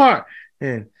doing your part,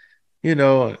 and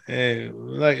and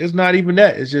like it's not even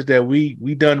that. It's just that we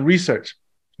done research.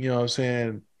 You know what I'm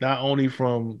saying? Not only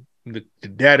from the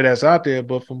data that's out there,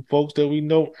 but from folks that we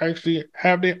know actually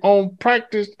have their own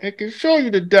practice and can show you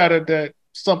the data that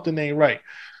something ain't right.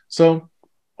 So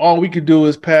all we could do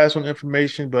is pass on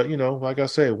information. But like I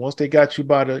said, once they got you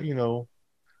by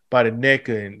the neck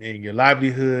and your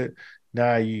livelihood,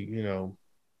 now you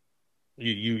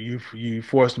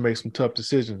forced to make some tough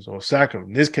decisions or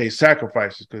in this case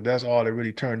sacrifices, because that's all it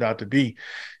really turned out to be.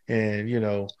 And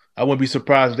I wouldn't be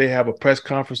surprised if they have a press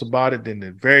conference about it. Then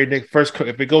the very next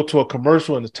if they go to a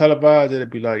commercial and it's televised, it'd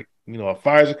be like a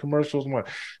Pfizer commercial. Like,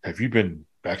 have you been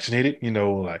vaccinated?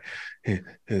 Like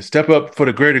step up for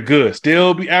the greater good.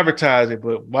 Still be advertising,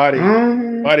 but why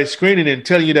they screening it and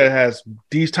telling you that it has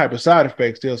these type of side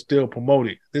effects, they'll still promote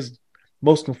it. This is the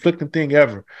most conflicting thing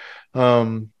ever.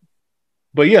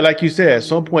 But yeah, like you said, at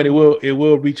some point it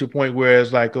will reach a point where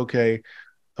it's like, okay,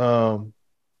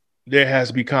 there has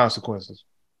to be consequences.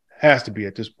 Has to be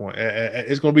at this point.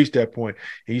 It's going to reach that point.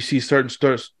 And you see certain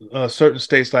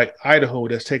states like Idaho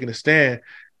that's taking a stand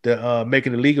to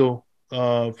making it illegal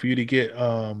for you to get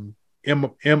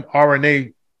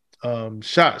mRNA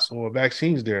shots or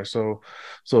vaccines there. So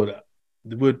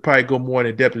we'll probably go more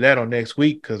in depth of that on next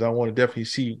week because I want to definitely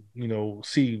see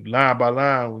line by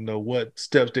line, what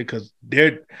steps because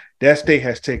that state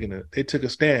has they took a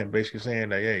stand basically saying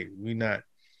that, hey,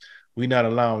 we're not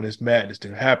allowing this madness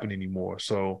to happen anymore.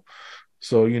 So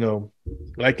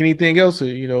like anything else,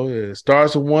 it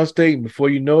starts in one state, and before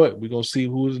you know it, we're gonna see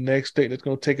who's the next state that's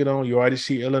gonna take it on. You already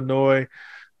see Illinois,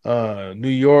 New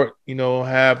York,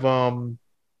 have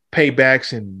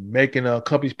paybacks and making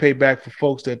companies pay back for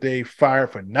folks that they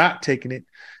fired for not taking it,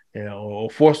 or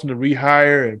force them to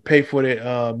rehire and pay for the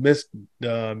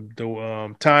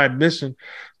time missing.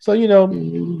 So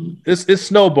it's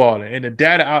snowballing, and the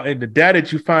data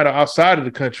that you find out outside of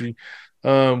the country,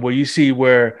 where you see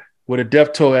where the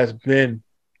death toll has been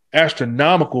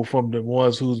astronomical from the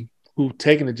ones who've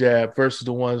taken the jab versus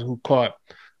the ones who caught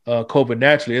COVID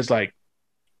naturally. It's like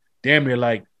damn near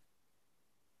like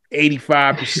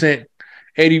 85%.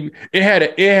 80. It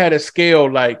had a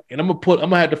scale like, and I'm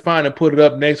gonna have to find and put it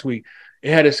up next week.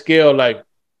 It had a scale like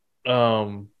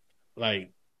 10%.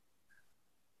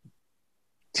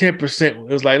 It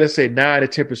was like, let's say 9 to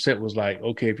 10% was like,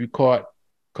 okay, if you caught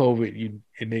COVID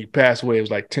and they passed away, it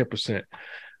was like 10%.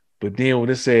 But then when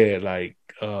it said like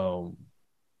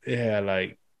it had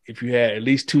like if you had at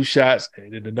least 2 shots,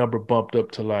 and then the number bumped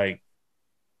up to like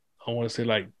I want to say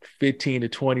like 15 to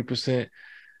 20%.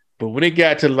 But when it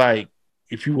got to like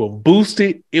if you were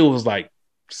boosted, it was like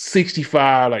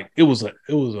 65. Like it was a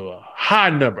high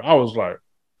number. I was like,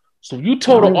 so you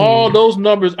total all those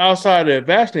numbers outside of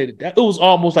vaccinated, it was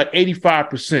almost like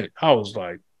 85%. I was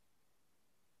like,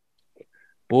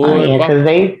 boy, because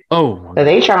they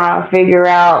trying to figure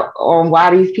out on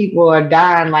why these people are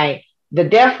dying. Like the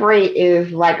death rate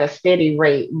is like a steady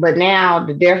rate, but now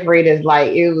the death rate is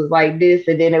like it was like this,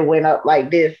 and then it went up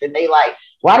like this, and they like,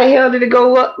 why the hell did it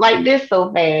go up like this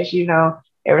so fast?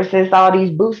 Ever since all these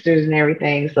boosters and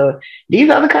everything. So these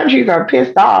other countries are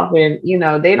pissed off, and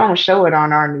they don't show it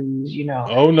on our news.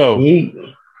 Oh no,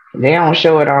 they don't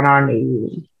show it on our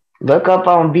news. Look up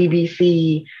on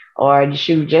BBC or just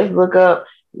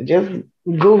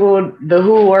Google the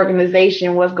WHO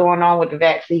organization, what's going on with the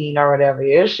vaccine or whatever.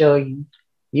 It'll show you.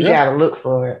 You gotta look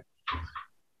for it.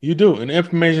 You do, and the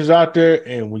information's out there.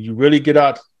 And when you really get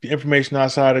out the information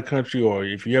outside the country, or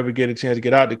if you ever get a chance to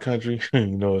get out the country,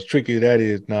 as tricky as that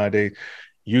is nowadays,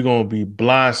 you're gonna be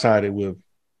blindsided with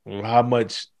how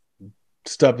much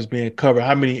stuff is being covered,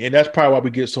 and that's probably why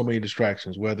we get so many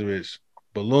distractions, whether it's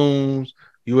balloons,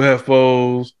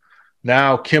 UFOs,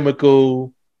 now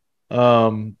chemical.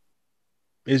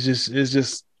 It's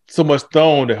just so much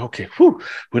thrown that okay,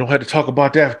 we don't have to talk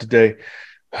about that today.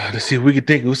 Let's see if we can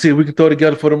think. We'll see if we can throw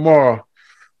together for tomorrow.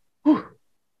 Whew.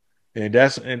 And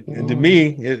to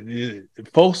me,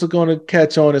 folks are going to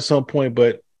catch on at some point,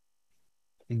 but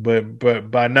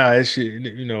by now it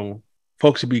should,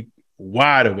 folks should be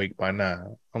wide awake by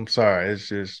now. I'm sorry, it's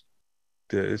just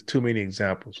there's too many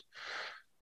examples.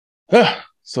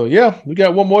 So yeah, we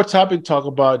got one more topic to talk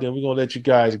about. Then we're gonna let you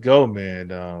guys go,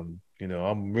 man.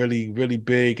 I'm really, really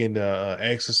big into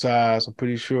exercise. I'm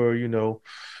pretty sure,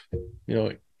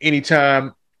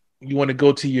 anytime you want to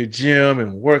go to your gym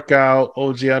and work out,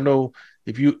 OJ, I know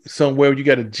if you somewhere you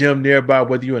got a gym nearby,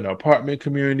 whether you're in an apartment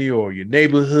community or your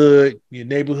neighborhood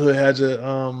has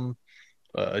a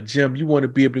gym, you want to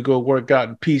be able to go work out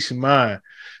in peace and mind,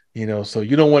 so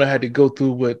you don't want to have to go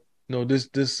through what,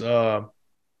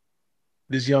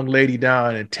 this young lady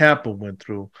down in Tampa went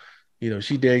through.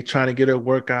 She there trying to get her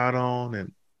workout on,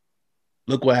 and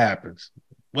look what happens.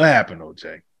 What happened,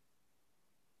 OJ?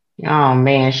 Oh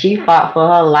man, she fought for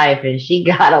her life and she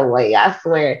got away. I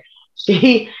swear,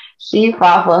 she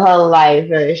fought for her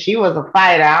life. She was a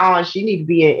fighter. She need to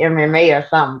be in MMA or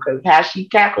something because how she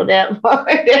tackled that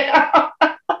down.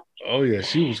 Oh yeah,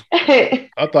 she was. I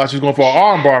thought she was going for an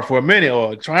arm bar for a minute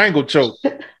or a triangle choke.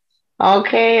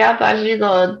 Okay, I thought she was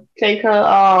gonna take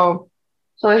her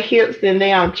hips and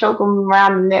then choke them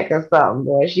around the neck or something.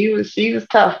 Boy, she was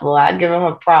tough. Boy, I give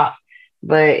her props.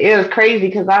 But it was crazy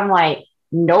because I'm like,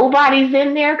 nobody's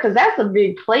in there because that's a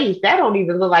big place. That don't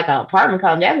even look like an apartment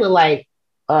complex. That look like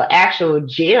an actual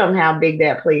gym. How big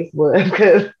that place was.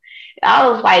 Because I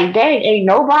was like, dang, ain't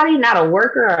nobody, not a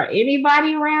worker or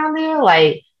anybody around there.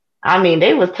 Like, I mean,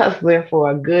 they was tussling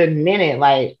for a good minute.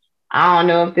 Like, I don't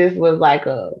know if this was like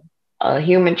a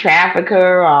human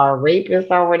trafficker or a rapist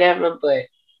or whatever, but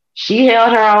she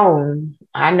held her own.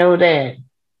 I know that.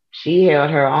 She held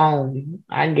her own.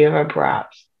 I give her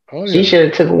props. Oh She yeah. should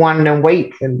have took one of them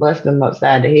weights and bust them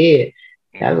upside the head.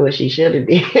 That's what she should have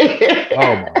did.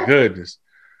 Oh my goodness.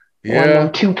 One of Yeah.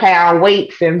 them 2 pound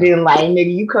weights and been like,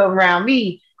 nigga, you come around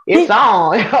me, it's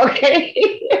on.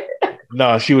 Okay.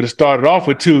 No, she would have started off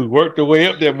with 2, worked her way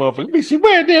up that motherfucker. Let me see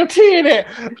where damn 10 at.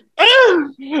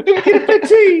 Let me get a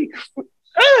 15.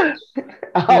 You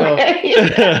Okay.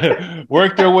 know,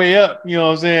 worked their way up. You know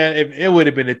what I'm saying? It would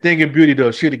have been a thing of beauty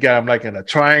though. She'd have got him like in a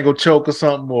triangle choke or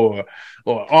something, or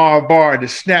arm bar, and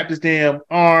just snapped his damn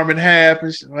arm in half.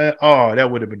 And oh, that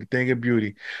would have been the thing of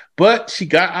beauty. But she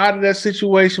got out of that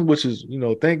situation, which is,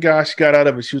 thank God she got out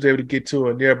of it. She was able to get to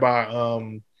a nearby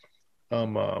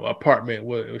apartment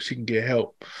where she can get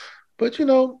help. But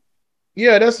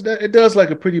yeah, it does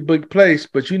like a pretty big place.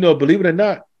 But believe it or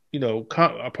not,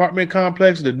 apartment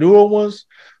complex, the newer ones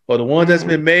or the ones that's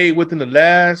been made within the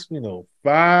last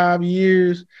 5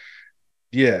 years.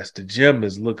 Yes, the gym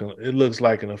it looks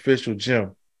like an official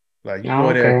gym. Like you go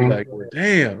in there and be like, well,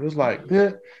 damn, it's like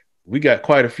that. We got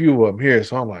quite a few of them here.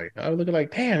 So I was looking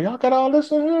like, damn, y'all got all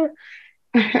this in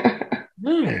here?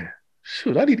 Man,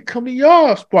 shoot, I need to come to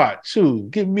y'all spot. Shoot,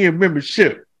 give me a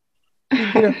membership. You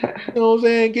know what I'm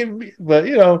saying? Give me, but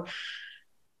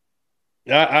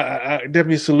I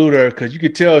definitely salute her because you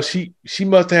could tell she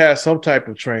must have had some type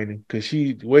of training because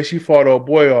the way she fought old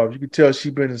boy off, you could tell she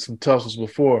been in some tussles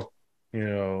before,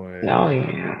 and, oh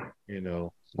yeah.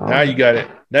 Now you got it.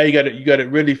 Now you got to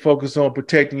really focus on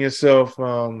protecting yourself,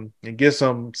 and get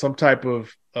some type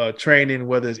of training,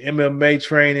 whether it's MMA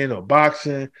training or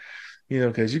boxing,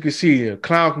 because you can see a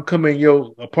clown can come in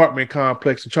your apartment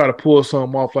complex and try to pull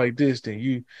something off like this.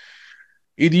 Then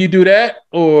either you do that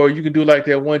or you can do like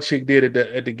that one chick did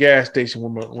at the gas station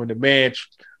when the man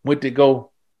went to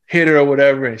go hit her or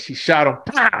whatever, and she shot him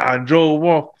and drove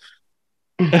off.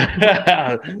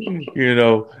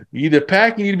 You either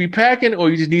packing, you need to be packing, or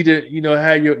you just need to,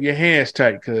 have your hands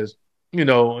tight because,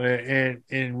 and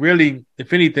really,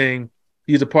 if anything,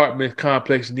 these apartment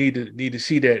complexes need to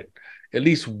see that at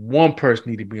least one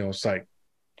person need to be on site.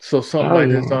 So something like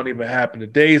this don't even happen. The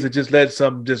days of just let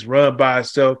something just run by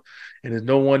itself and there's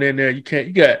no one in there. You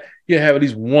have at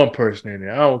least one person in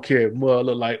there. I don't care if mother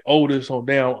look like Otis on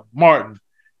down Martin.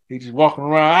 He just walking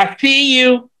around. I see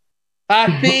you.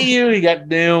 He got the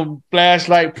damn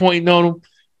flashlight pointing on him.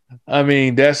 I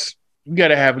mean, you got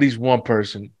to have at least one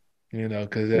person,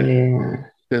 because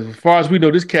as far as we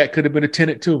know, this cat could have been a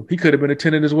tenant too. He could have been a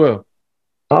tenant as well.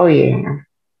 Oh yeah.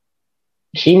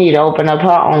 She need to open up her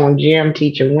own gym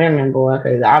teaching women, boy.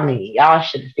 Because I mean, y'all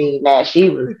should have seen that. She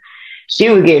was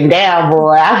getting down,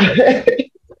 boy.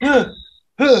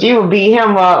 She would beat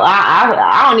him up.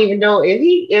 I don't even know if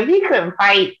he couldn't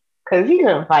fight because he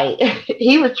couldn't fight.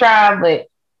 He was trying, but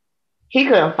he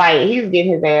couldn't fight. He was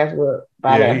getting his ass whooped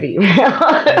by that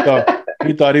female.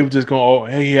 He thought he was just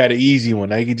going. He had an easy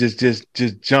one. Like he just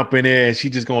jump in there and she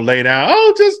just gonna lay down.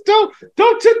 Oh, just don't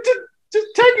just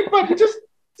take it, but just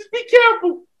be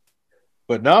careful.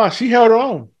 But nah, she held her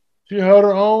own. She held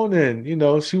her own,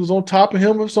 and she was on top of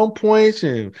him at some points,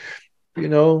 and I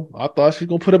thought she was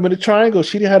gonna put him in a triangle.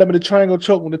 She didn't have him in a triangle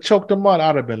choke. When they choked him out,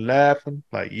 I'd have been laughing.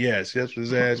 Like, yes, that's what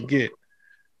his ass get.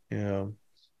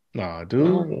 Nah,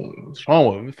 dude. What's wrong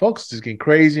with him? Folks just getting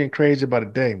crazy and crazy by the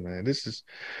day, man. This is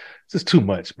too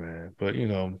much, man. But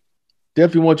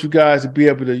definitely want you guys to be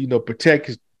able to,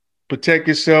 protect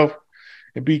yourself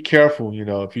and be careful.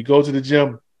 If you go to the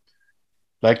gym,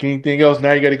 like anything else,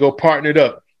 now you got to go partnered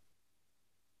up.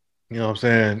 You know what I'm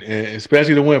saying? And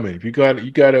especially the women. If you got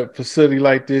a facility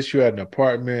like this, you're at an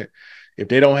apartment. If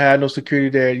they don't have no security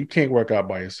there, you can't work out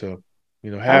by yourself.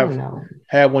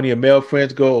 Have one of your male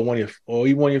friends go, or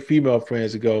even one of your female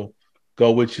friends to go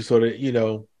with you, so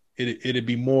that it'd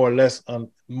be more or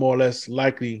less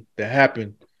likely to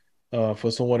happen for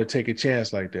someone to take a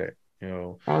chance like that.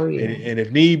 And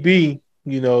if need be,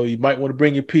 you might want to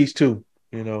bring your piece too.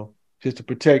 Just to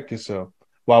protect yourself.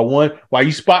 While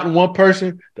you spotting one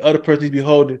person, the other person needs to be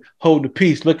holding the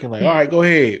piece, looking like, all right, go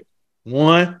ahead.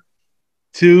 1,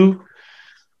 2.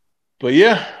 But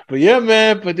yeah,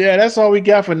 man. But yeah, that's all we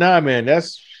got for now, man.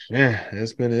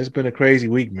 It's been a crazy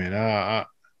week, man.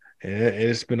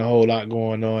 It's been a whole lot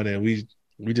going on, and we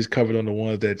just covered on the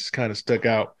ones that just kind of stuck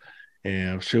out.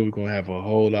 And I'm sure we're gonna have a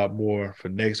whole lot more for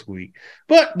next week.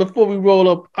 But before we roll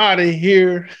up out of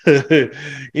here,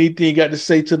 anything you got to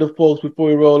say to the folks before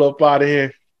we roll up out of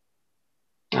here?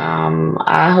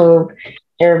 I hope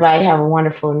everybody have a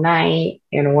wonderful night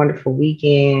and a wonderful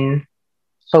weekend.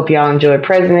 Hope y'all enjoyed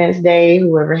President's Day.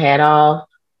 Whoever had off,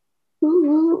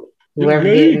 whoever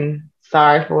getting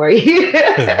sorry for you.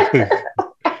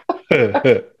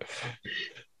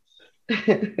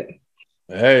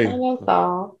 Hey, that's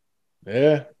all.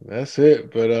 Yeah, that's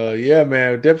it. But yeah,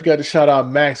 man, definitely got to shout out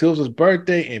Max. It was his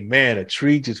birthday, and man, a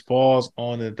tree just falls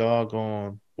on the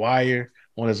doggone wire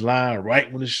on his line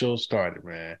right when the show started,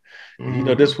 man. And you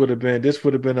know, this would have been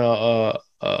it'd have been a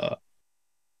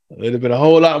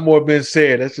whole lot more been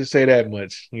said. Let's just say that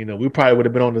much. You know, we probably would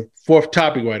have been on the fourth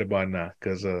topic right about now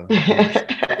because of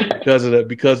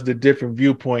the different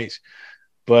viewpoints.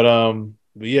 But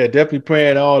yeah, definitely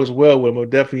praying all is well with him. I'll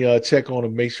definitely check on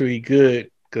him, make sure he's good.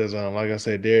 Because like I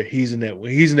said, he's in that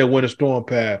winter storm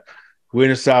path. We're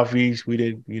in the southeast. We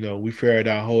did, we fared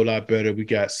out a whole lot better. We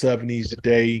got 70s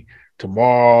today,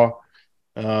 tomorrow,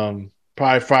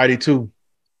 probably Friday too.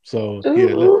 So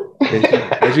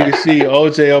yeah, as you can see,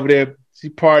 OJ over there, she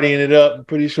partying it up. I'm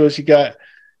pretty sure she got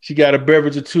a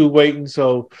beverage or two waiting.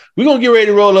 So we're gonna get ready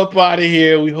to roll up out of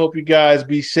here. We hope you guys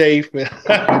be safe. We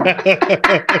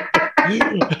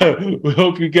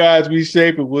hope you guys be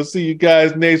safe, and we'll see you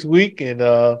guys next week. And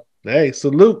hey,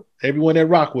 salute everyone that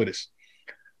rock with us.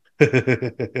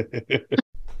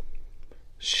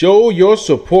 Show your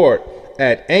support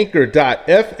at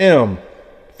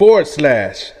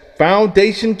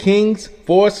anchor.fm/Foundation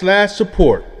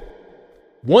Kings/support.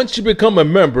 Once you become a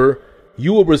member,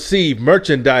 you will receive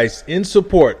merchandise in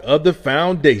support of the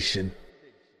foundation.